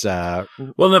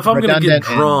 if I'm going to get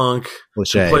drunk and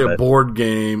play a board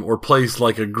game or play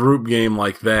like a group game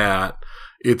like that,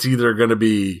 it's either going to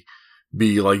be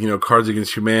like, Cards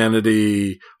Against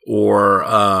Humanity, or,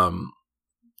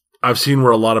 I've seen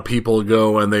where a lot of people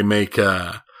go and they make,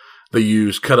 they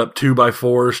use cut up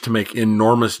 2x4s to make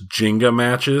enormous Jenga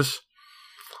matches.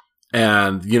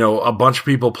 And, a bunch of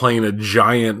people playing a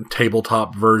giant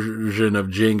tabletop version of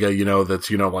Jenga, that's,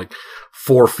 like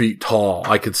 4 feet tall.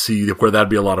 I could see where that'd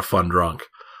be a lot of fun drunk.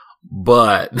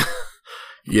 But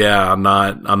yeah, I'm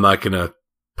not going to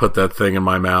put that thing in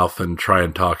my mouth and try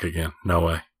and talk again. No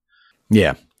way.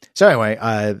 Yeah. So anyway,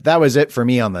 that was it for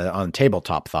me on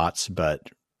tabletop thoughts, but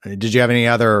did you have any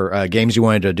other games you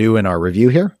wanted to do in our review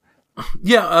here?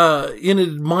 Yeah, I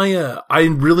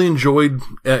really enjoyed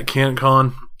at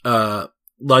CanCon.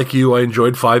 Like you, I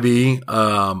enjoyed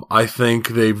 5e. I think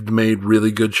they've made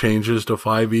really good changes to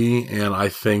 5e, and I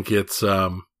think it's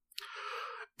playing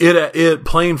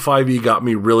 5e got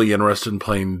me really interested in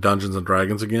playing Dungeons and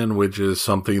Dragons again, which is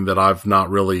something that I've not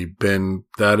really been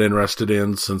that interested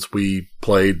in since we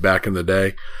played back in the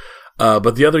day.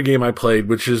 But the other game I played,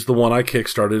 which is the one I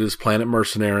kickstarted, is Planet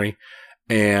Mercenary.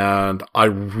 And I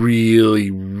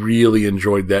really, really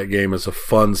enjoyed that game as a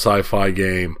fun sci-fi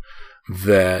game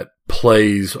that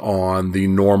plays on the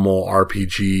normal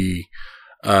RPG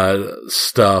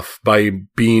stuff by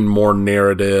being more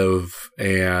narrative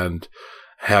and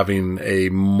having a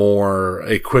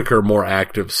quicker, more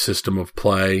active system of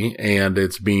play. And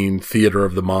it's being theater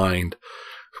of the mind,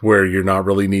 where you're not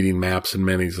really needing maps and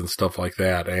minis and stuff like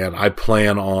that. And I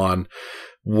plan on,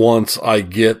 once I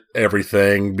get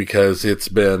everything, because it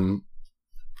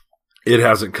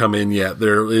hasn't come in yet.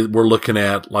 We're looking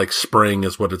at like spring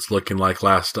is what it's looking like.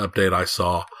 Last update I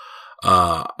saw.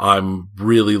 I'm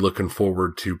really looking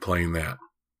forward to playing that.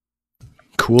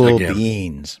 Cool again.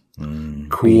 Beans.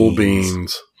 Cool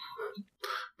beans.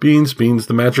 Beans,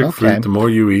 the magic fruit. The more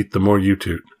you eat, the more you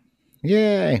toot.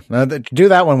 Yay. Do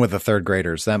that one with the third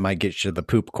graders. That might get you the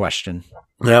poop question.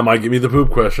 That might give me the poop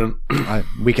question.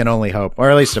 We can only hope, or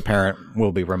at least a parent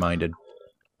will be reminded.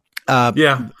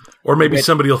 Yeah. Or maybe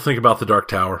somebody will think about the Dark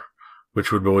Tower,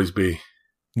 which would always be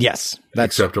that's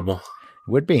acceptable.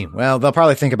 Would be. Well, they'll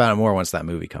probably think about it more once that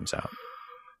movie comes out.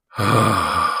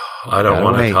 I don't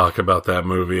want to talk about that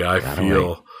movie.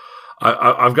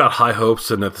 I've got high hopes,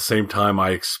 and at the same time,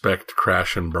 I expect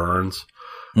crash and burns.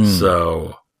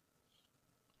 So,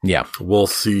 yeah, we'll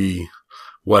see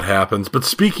what happens. But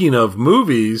speaking of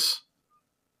movies,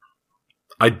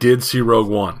 I did see Rogue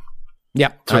One.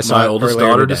 Yep. Took my oldest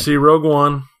daughter to see Rogue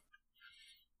One.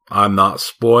 I'm not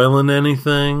spoiling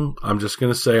anything. I'm just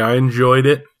going to say I enjoyed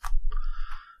it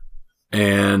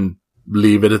and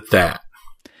leave it at that.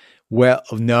 Well,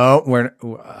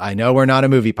 no, I know we're not a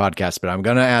movie podcast, but I'm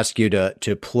going to ask you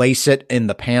to place it in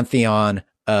the pantheon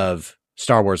of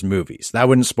Star Wars movies. That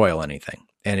wouldn't spoil anything,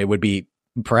 and it would be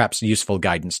perhaps useful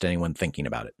guidance to anyone thinking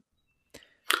about it.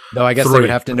 Though I guess 3. they would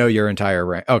have to know your entire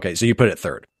rank. Okay, so you put it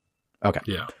third. Okay.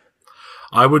 Yeah.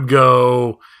 I would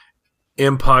go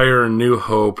Empire, New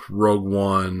Hope, Rogue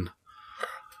One,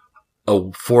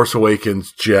 Force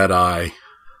Awakens, Jedi,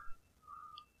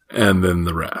 and then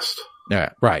the rest.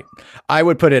 Yeah, right. I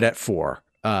would put it at 4.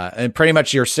 And pretty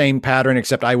much your same pattern,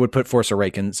 except I would put Force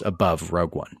Awakens above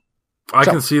Rogue One. I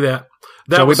can see that.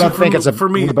 So we both think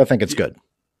we both think it's good.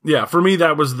 Yeah, for me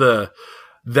that was the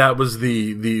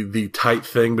tight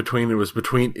thing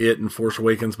between it and Force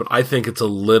Awakens, but I think it's a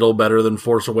little better than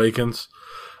Force Awakens,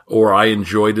 or I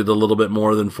enjoyed it a little bit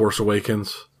more than Force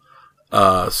Awakens.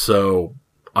 So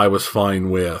I was fine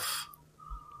with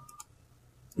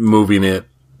moving it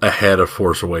ahead of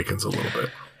Force Awakens a little bit.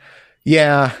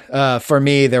 Yeah, for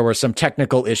me, there were some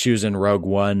technical issues in Rogue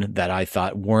One that I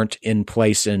thought weren't in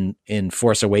place in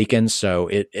Force Awakens. So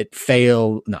it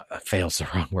failed. Not fail's the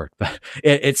wrong word, but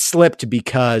it slipped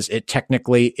because it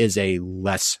technically is a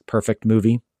less perfect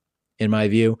movie, in my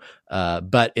view.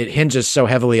 But it hinges so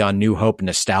heavily on New Hope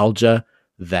nostalgia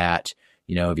that,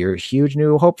 if you're a huge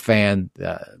New Hope fan,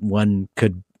 one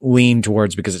could lean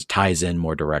towards because it ties in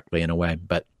more directly in a way.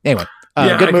 But anyway.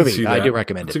 Good movie. I do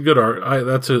recommend it. It's a good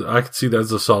I could see that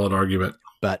as a solid argument.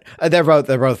 But they're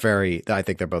both very. I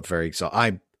think they're both very. So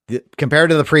compared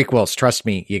to the prequels, trust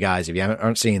me, you guys, if you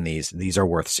aren't seeing these are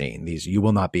worth seeing.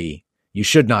 You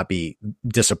should not be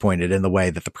disappointed in the way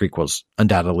that the prequels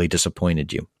undoubtedly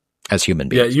disappointed you as human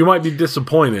beings. Yeah, you might be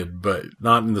disappointed, but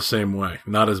not in the same way,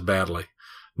 not as badly,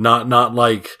 not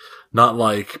like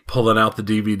pulling out the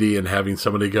DVD and having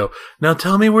somebody go, "Now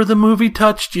tell me where the movie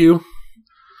touched you."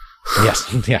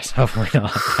 Yes, hopefully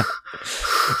not.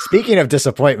 Speaking of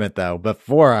disappointment, though,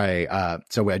 before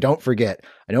so I don't forget,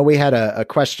 I know we had a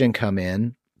question come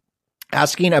in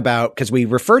asking about, because we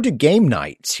referred to game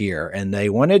nights here, and they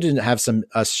wanted to have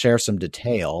us share some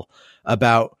detail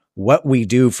about what we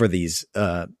do for these,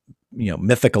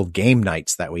 mythical game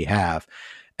nights that we have.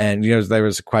 And, there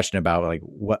was a question about like,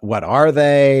 what are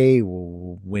they?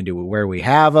 Where we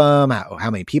have them? How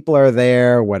many people are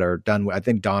there? What are done? I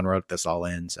think Don wrote this all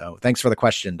in. So thanks for the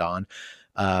question, Don.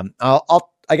 I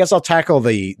guess I'll tackle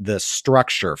the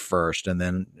structure first, and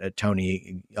then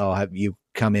Tony, I'll have you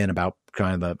come in about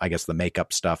kind of the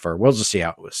makeup stuff, or we'll just see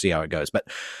how it goes. But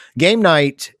game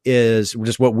night is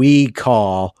just what we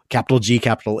call capital G,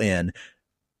 capital N,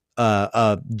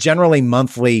 a generally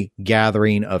monthly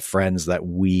gathering of friends that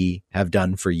we have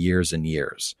done for years and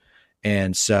years.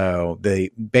 And so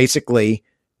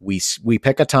we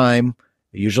pick a time,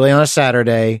 usually on a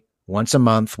Saturday, once a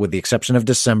month, with the exception of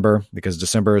December, because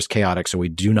December is chaotic. So we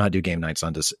do not do game nights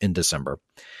in December.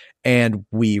 And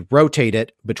we rotate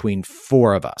it between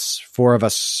 4 of us. 4 of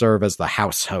us serve as the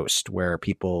house host, where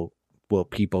people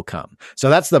come. So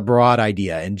that's the broad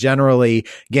idea. And generally,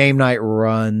 game night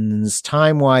runs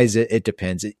time-wise, it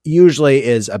depends. It usually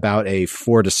is about a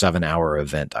 4 to 7 hour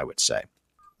event, I would say.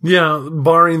 Yeah,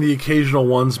 barring the occasional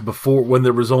ones before, when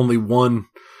there was only one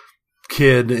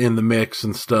kid in the mix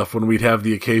and stuff, when we'd have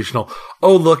the occasional,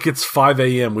 oh, look, it's 5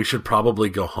 a.m., we should probably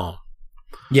go home.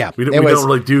 Yeah, we don't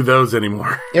really do those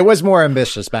anymore. It was more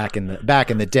ambitious back in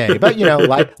the day, but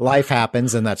life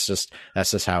happens, and that's just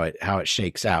how it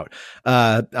shakes out.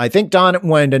 I think Don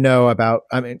wanted to know about,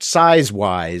 size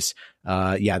wise.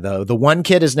 The one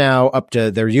kid is now up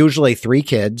to, they're usually 3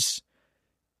 kids,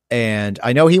 and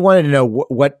I know he wanted to know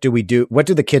what do we do? What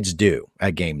do the kids do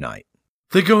at game night?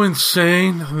 They go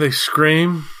insane. They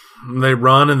scream. They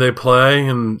run and they play,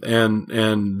 and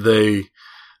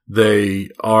they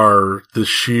are the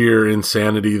sheer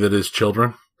insanity that is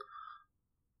children.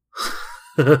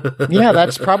 Yeah,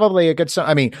 that's probably a good.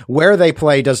 Where they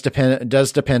play does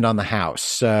depend on the house.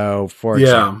 So, for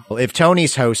example, if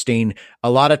Tony's hosting,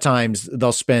 a lot of times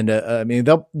they'll spend.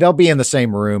 They'll be in the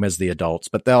same room as the adults,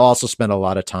 but they'll also spend a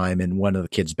lot of time in one of the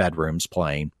kids' bedrooms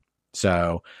playing.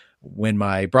 So, when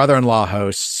my brother-in-law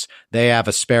hosts, they have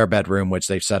a spare bedroom which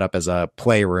they've set up as a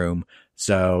playroom.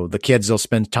 So the kids will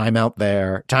spend time in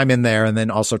there, and then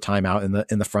also time out in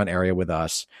the front area with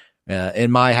us.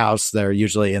 In my house, they're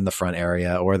usually in the front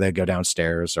area, or they go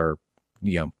downstairs, or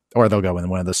they'll go in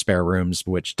one of the spare rooms,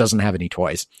 which doesn't have any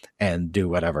toys, and do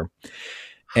whatever.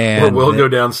 And or we'll go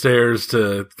downstairs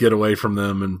to get away from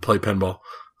them and play pinball.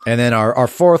 And then our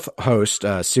fourth host,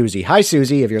 Susie. Hi,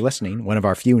 Susie, if you're listening, one of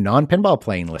our few non-pinball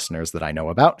playing listeners that I know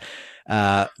about.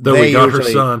 Though we got her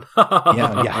son.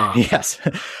 Yes.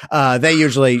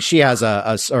 She has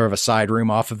a sort of a side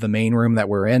room off of the main room that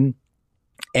we're in,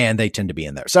 and they tend to be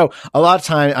in there. So a lot of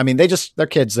time, I mean, they're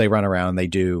kids, they run around, they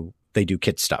do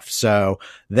kid stuff. So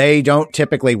they don't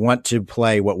typically want to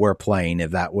play what we're playing,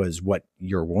 if that was what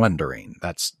you're wondering.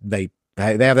 They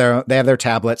have their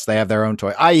tablets. They have their own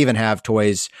toy. I even have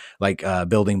toys like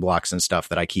building blocks and stuff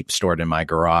that I keep stored in my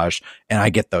garage, and I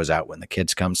get those out when the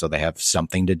kids come, so they have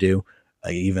something to do,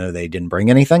 even though they didn't bring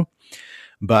anything.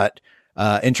 But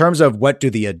in terms of what do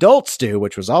the adults do,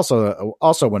 which was also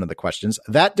one of the questions,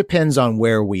 that depends on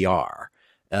where we are.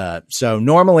 So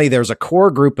normally there's a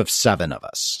core group of 7 of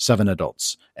us, 7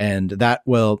 adults, and that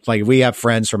will, like, we have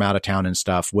friends from out of town and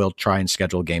stuff. We'll try and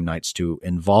schedule game nights to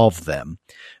involve them.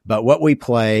 But what we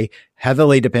play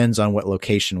heavily depends on what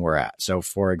location we're at. So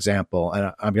for example,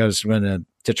 and I'm just going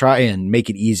to try and make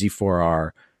it easy for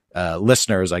our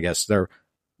listeners, I guess they're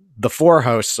the 4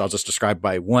 hosts. I'll just describe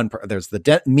by one. There's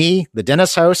me, the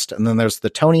Dennis host, and then there's the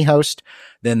Tony host.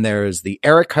 Then there's the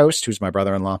Eric host, who's my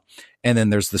brother-in-law. And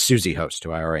then there's the Susie host,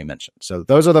 who I already mentioned. So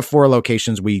those are the 4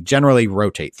 locations we generally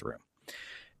rotate through.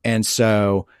 And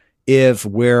so if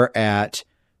we're at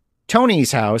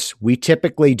Tony's house, we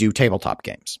typically do tabletop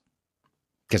games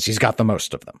because he's got the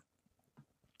most of them.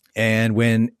 And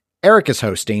when Eric is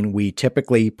hosting, we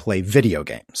typically play video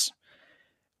games.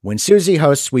 When Susie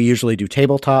hosts, we usually do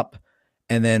tabletop.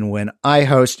 And then when I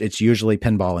host, it's usually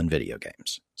pinball and video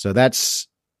games. So that's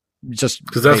just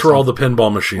because that's where all the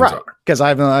pinball machines are. Because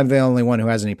I'm the only one who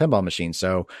has any pinball machines.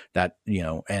 So that,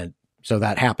 and so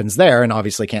that happens there and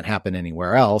obviously can't happen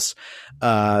anywhere else.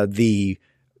 The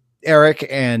Eric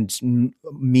and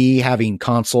me having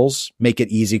consoles make it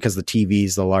easy because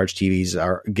the large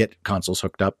TVs get consoles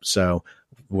hooked up. So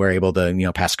we're able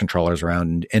to, pass controllers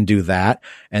around and do that.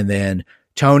 And then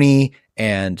Tony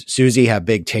and Susie have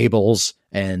big tables,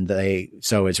 and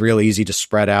so it's real easy to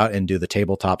spread out and do the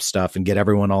tabletop stuff and get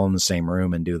everyone all in the same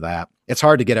room and do that. It's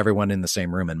hard to get everyone in the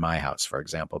same room in my house, for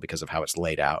example, because of how it's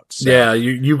laid out. So. Yeah,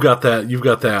 you've got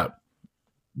that.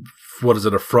 What is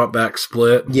it? A front back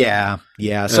split? Yeah.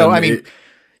 So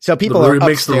so people are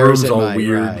upstairs in my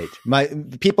weird. Right.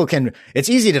 It's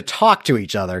easy to talk to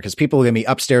each other because people are going to be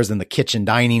upstairs in the kitchen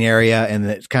dining area, and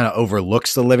it kind of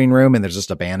overlooks the living room, and there's just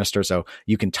a banister. So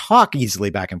you can talk easily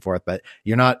back and forth, but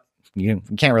you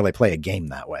can't really play a game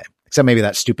that way, except maybe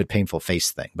that stupid painful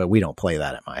face thing. But we don't play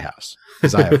that at my house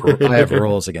because I have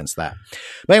rules against that.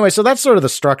 But anyway, so that's sort of the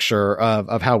structure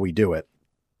of how we do it.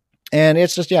 And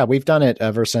it's just, we've done it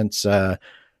ever since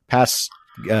past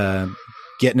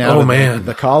getting out of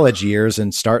the college years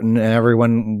and starting and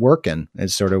everyone working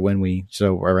is sort of when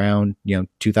around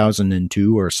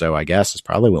 2002 or so, I guess, is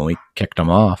probably when we kicked them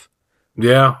off.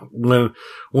 Yeah, when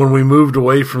we moved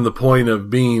away from the point of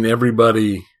being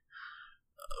everybody,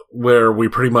 where we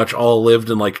pretty much all lived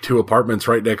in like 2 apartments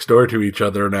right next door to each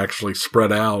other and actually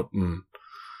spread out and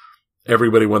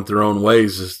everybody went their own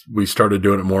ways, we started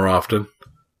doing it more often.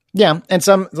 Yeah, and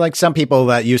some people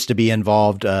that used to be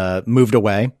involved moved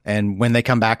away, and when they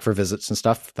come back for visits and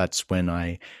stuff, that's when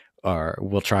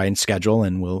we'll try and schedule,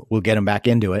 and we'll get them back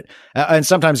into it. And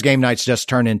sometimes game nights just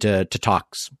turn into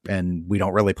talks, and we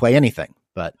don't really play anything.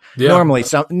 But normally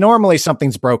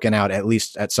something's broken out at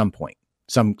least at some point,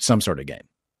 some sort of game.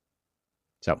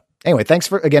 So anyway, thanks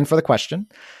for the question.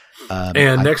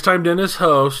 And next time Dennis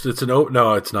hosts, it's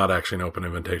it's not actually an open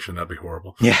invitation. That'd be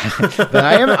horrible. Yeah, but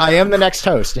I am the next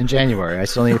host in January. I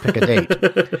still need to pick a date.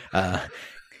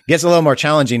 Gets a little more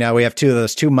challenging now. We have 2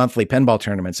 monthly pinball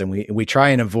tournaments, and we try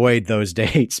and avoid those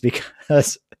dates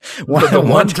because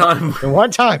one time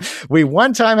we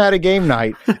had a game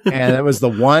night, and it was the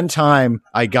one time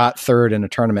I got third in a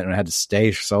tournament and I had to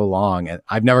stay so long, and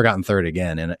I've never gotten third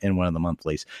again in one of the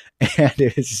monthlies. And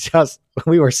it's just,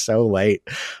 we were so late.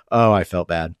 Oh, I felt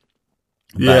bad.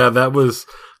 Yeah, that was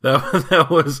well,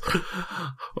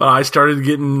 I started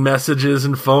getting messages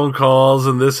and phone calls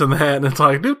and this and that, and it's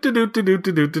like do.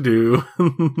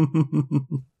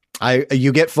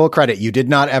 You get full credit. You did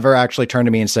not ever actually turn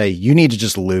to me and say, you need to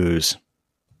just lose.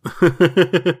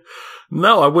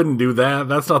 No, I wouldn't do that.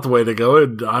 That's not the way to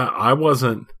go. I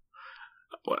wasn't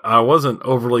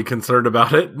overly concerned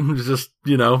about it. It was just,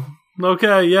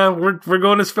 okay, yeah, we're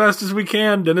going as fast as we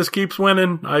can. Dennis keeps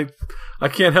winning. I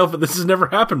can't help it. This has never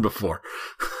happened before.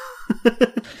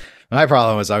 My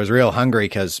problem was I was real hungry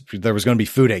because there was going to be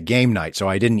food at game night, so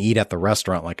I didn't eat at the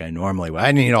restaurant like I normally would. I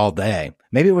didn't eat all day.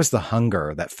 Maybe it was the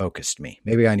hunger that focused me.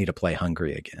 Maybe I need to play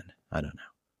hungry again. I don't know.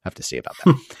 I have to see about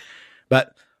that.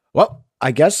 But, well,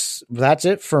 I guess that's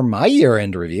it for my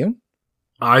year-end review.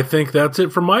 I think that's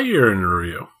it for my year-end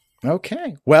review.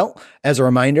 Okay. Well, as a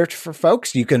reminder for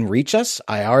folks, you can reach us.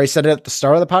 I already said it at the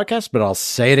start of the podcast, but I'll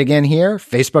say it again here,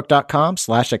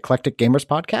 facebook.com/Eclectic Gamers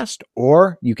Podcast,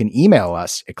 or you can email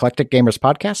us,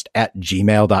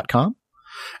 eclecticgamerspodcast@gmail.com.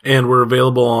 And we're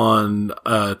available on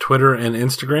Twitter and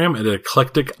Instagram at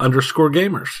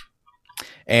eclectic_gamers.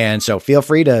 And so feel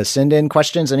free to send in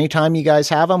questions anytime you guys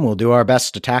have them. We'll do our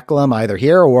best to tackle them either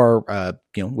here or,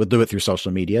 we'll do it through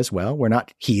social media as well. We're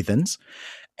not heathens.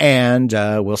 And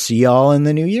we'll see y'all in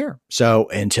the new year. So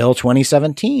until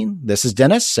 2017, this is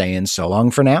Dennis saying so long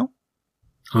for now.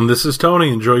 And this is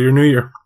Tony. Enjoy your new year.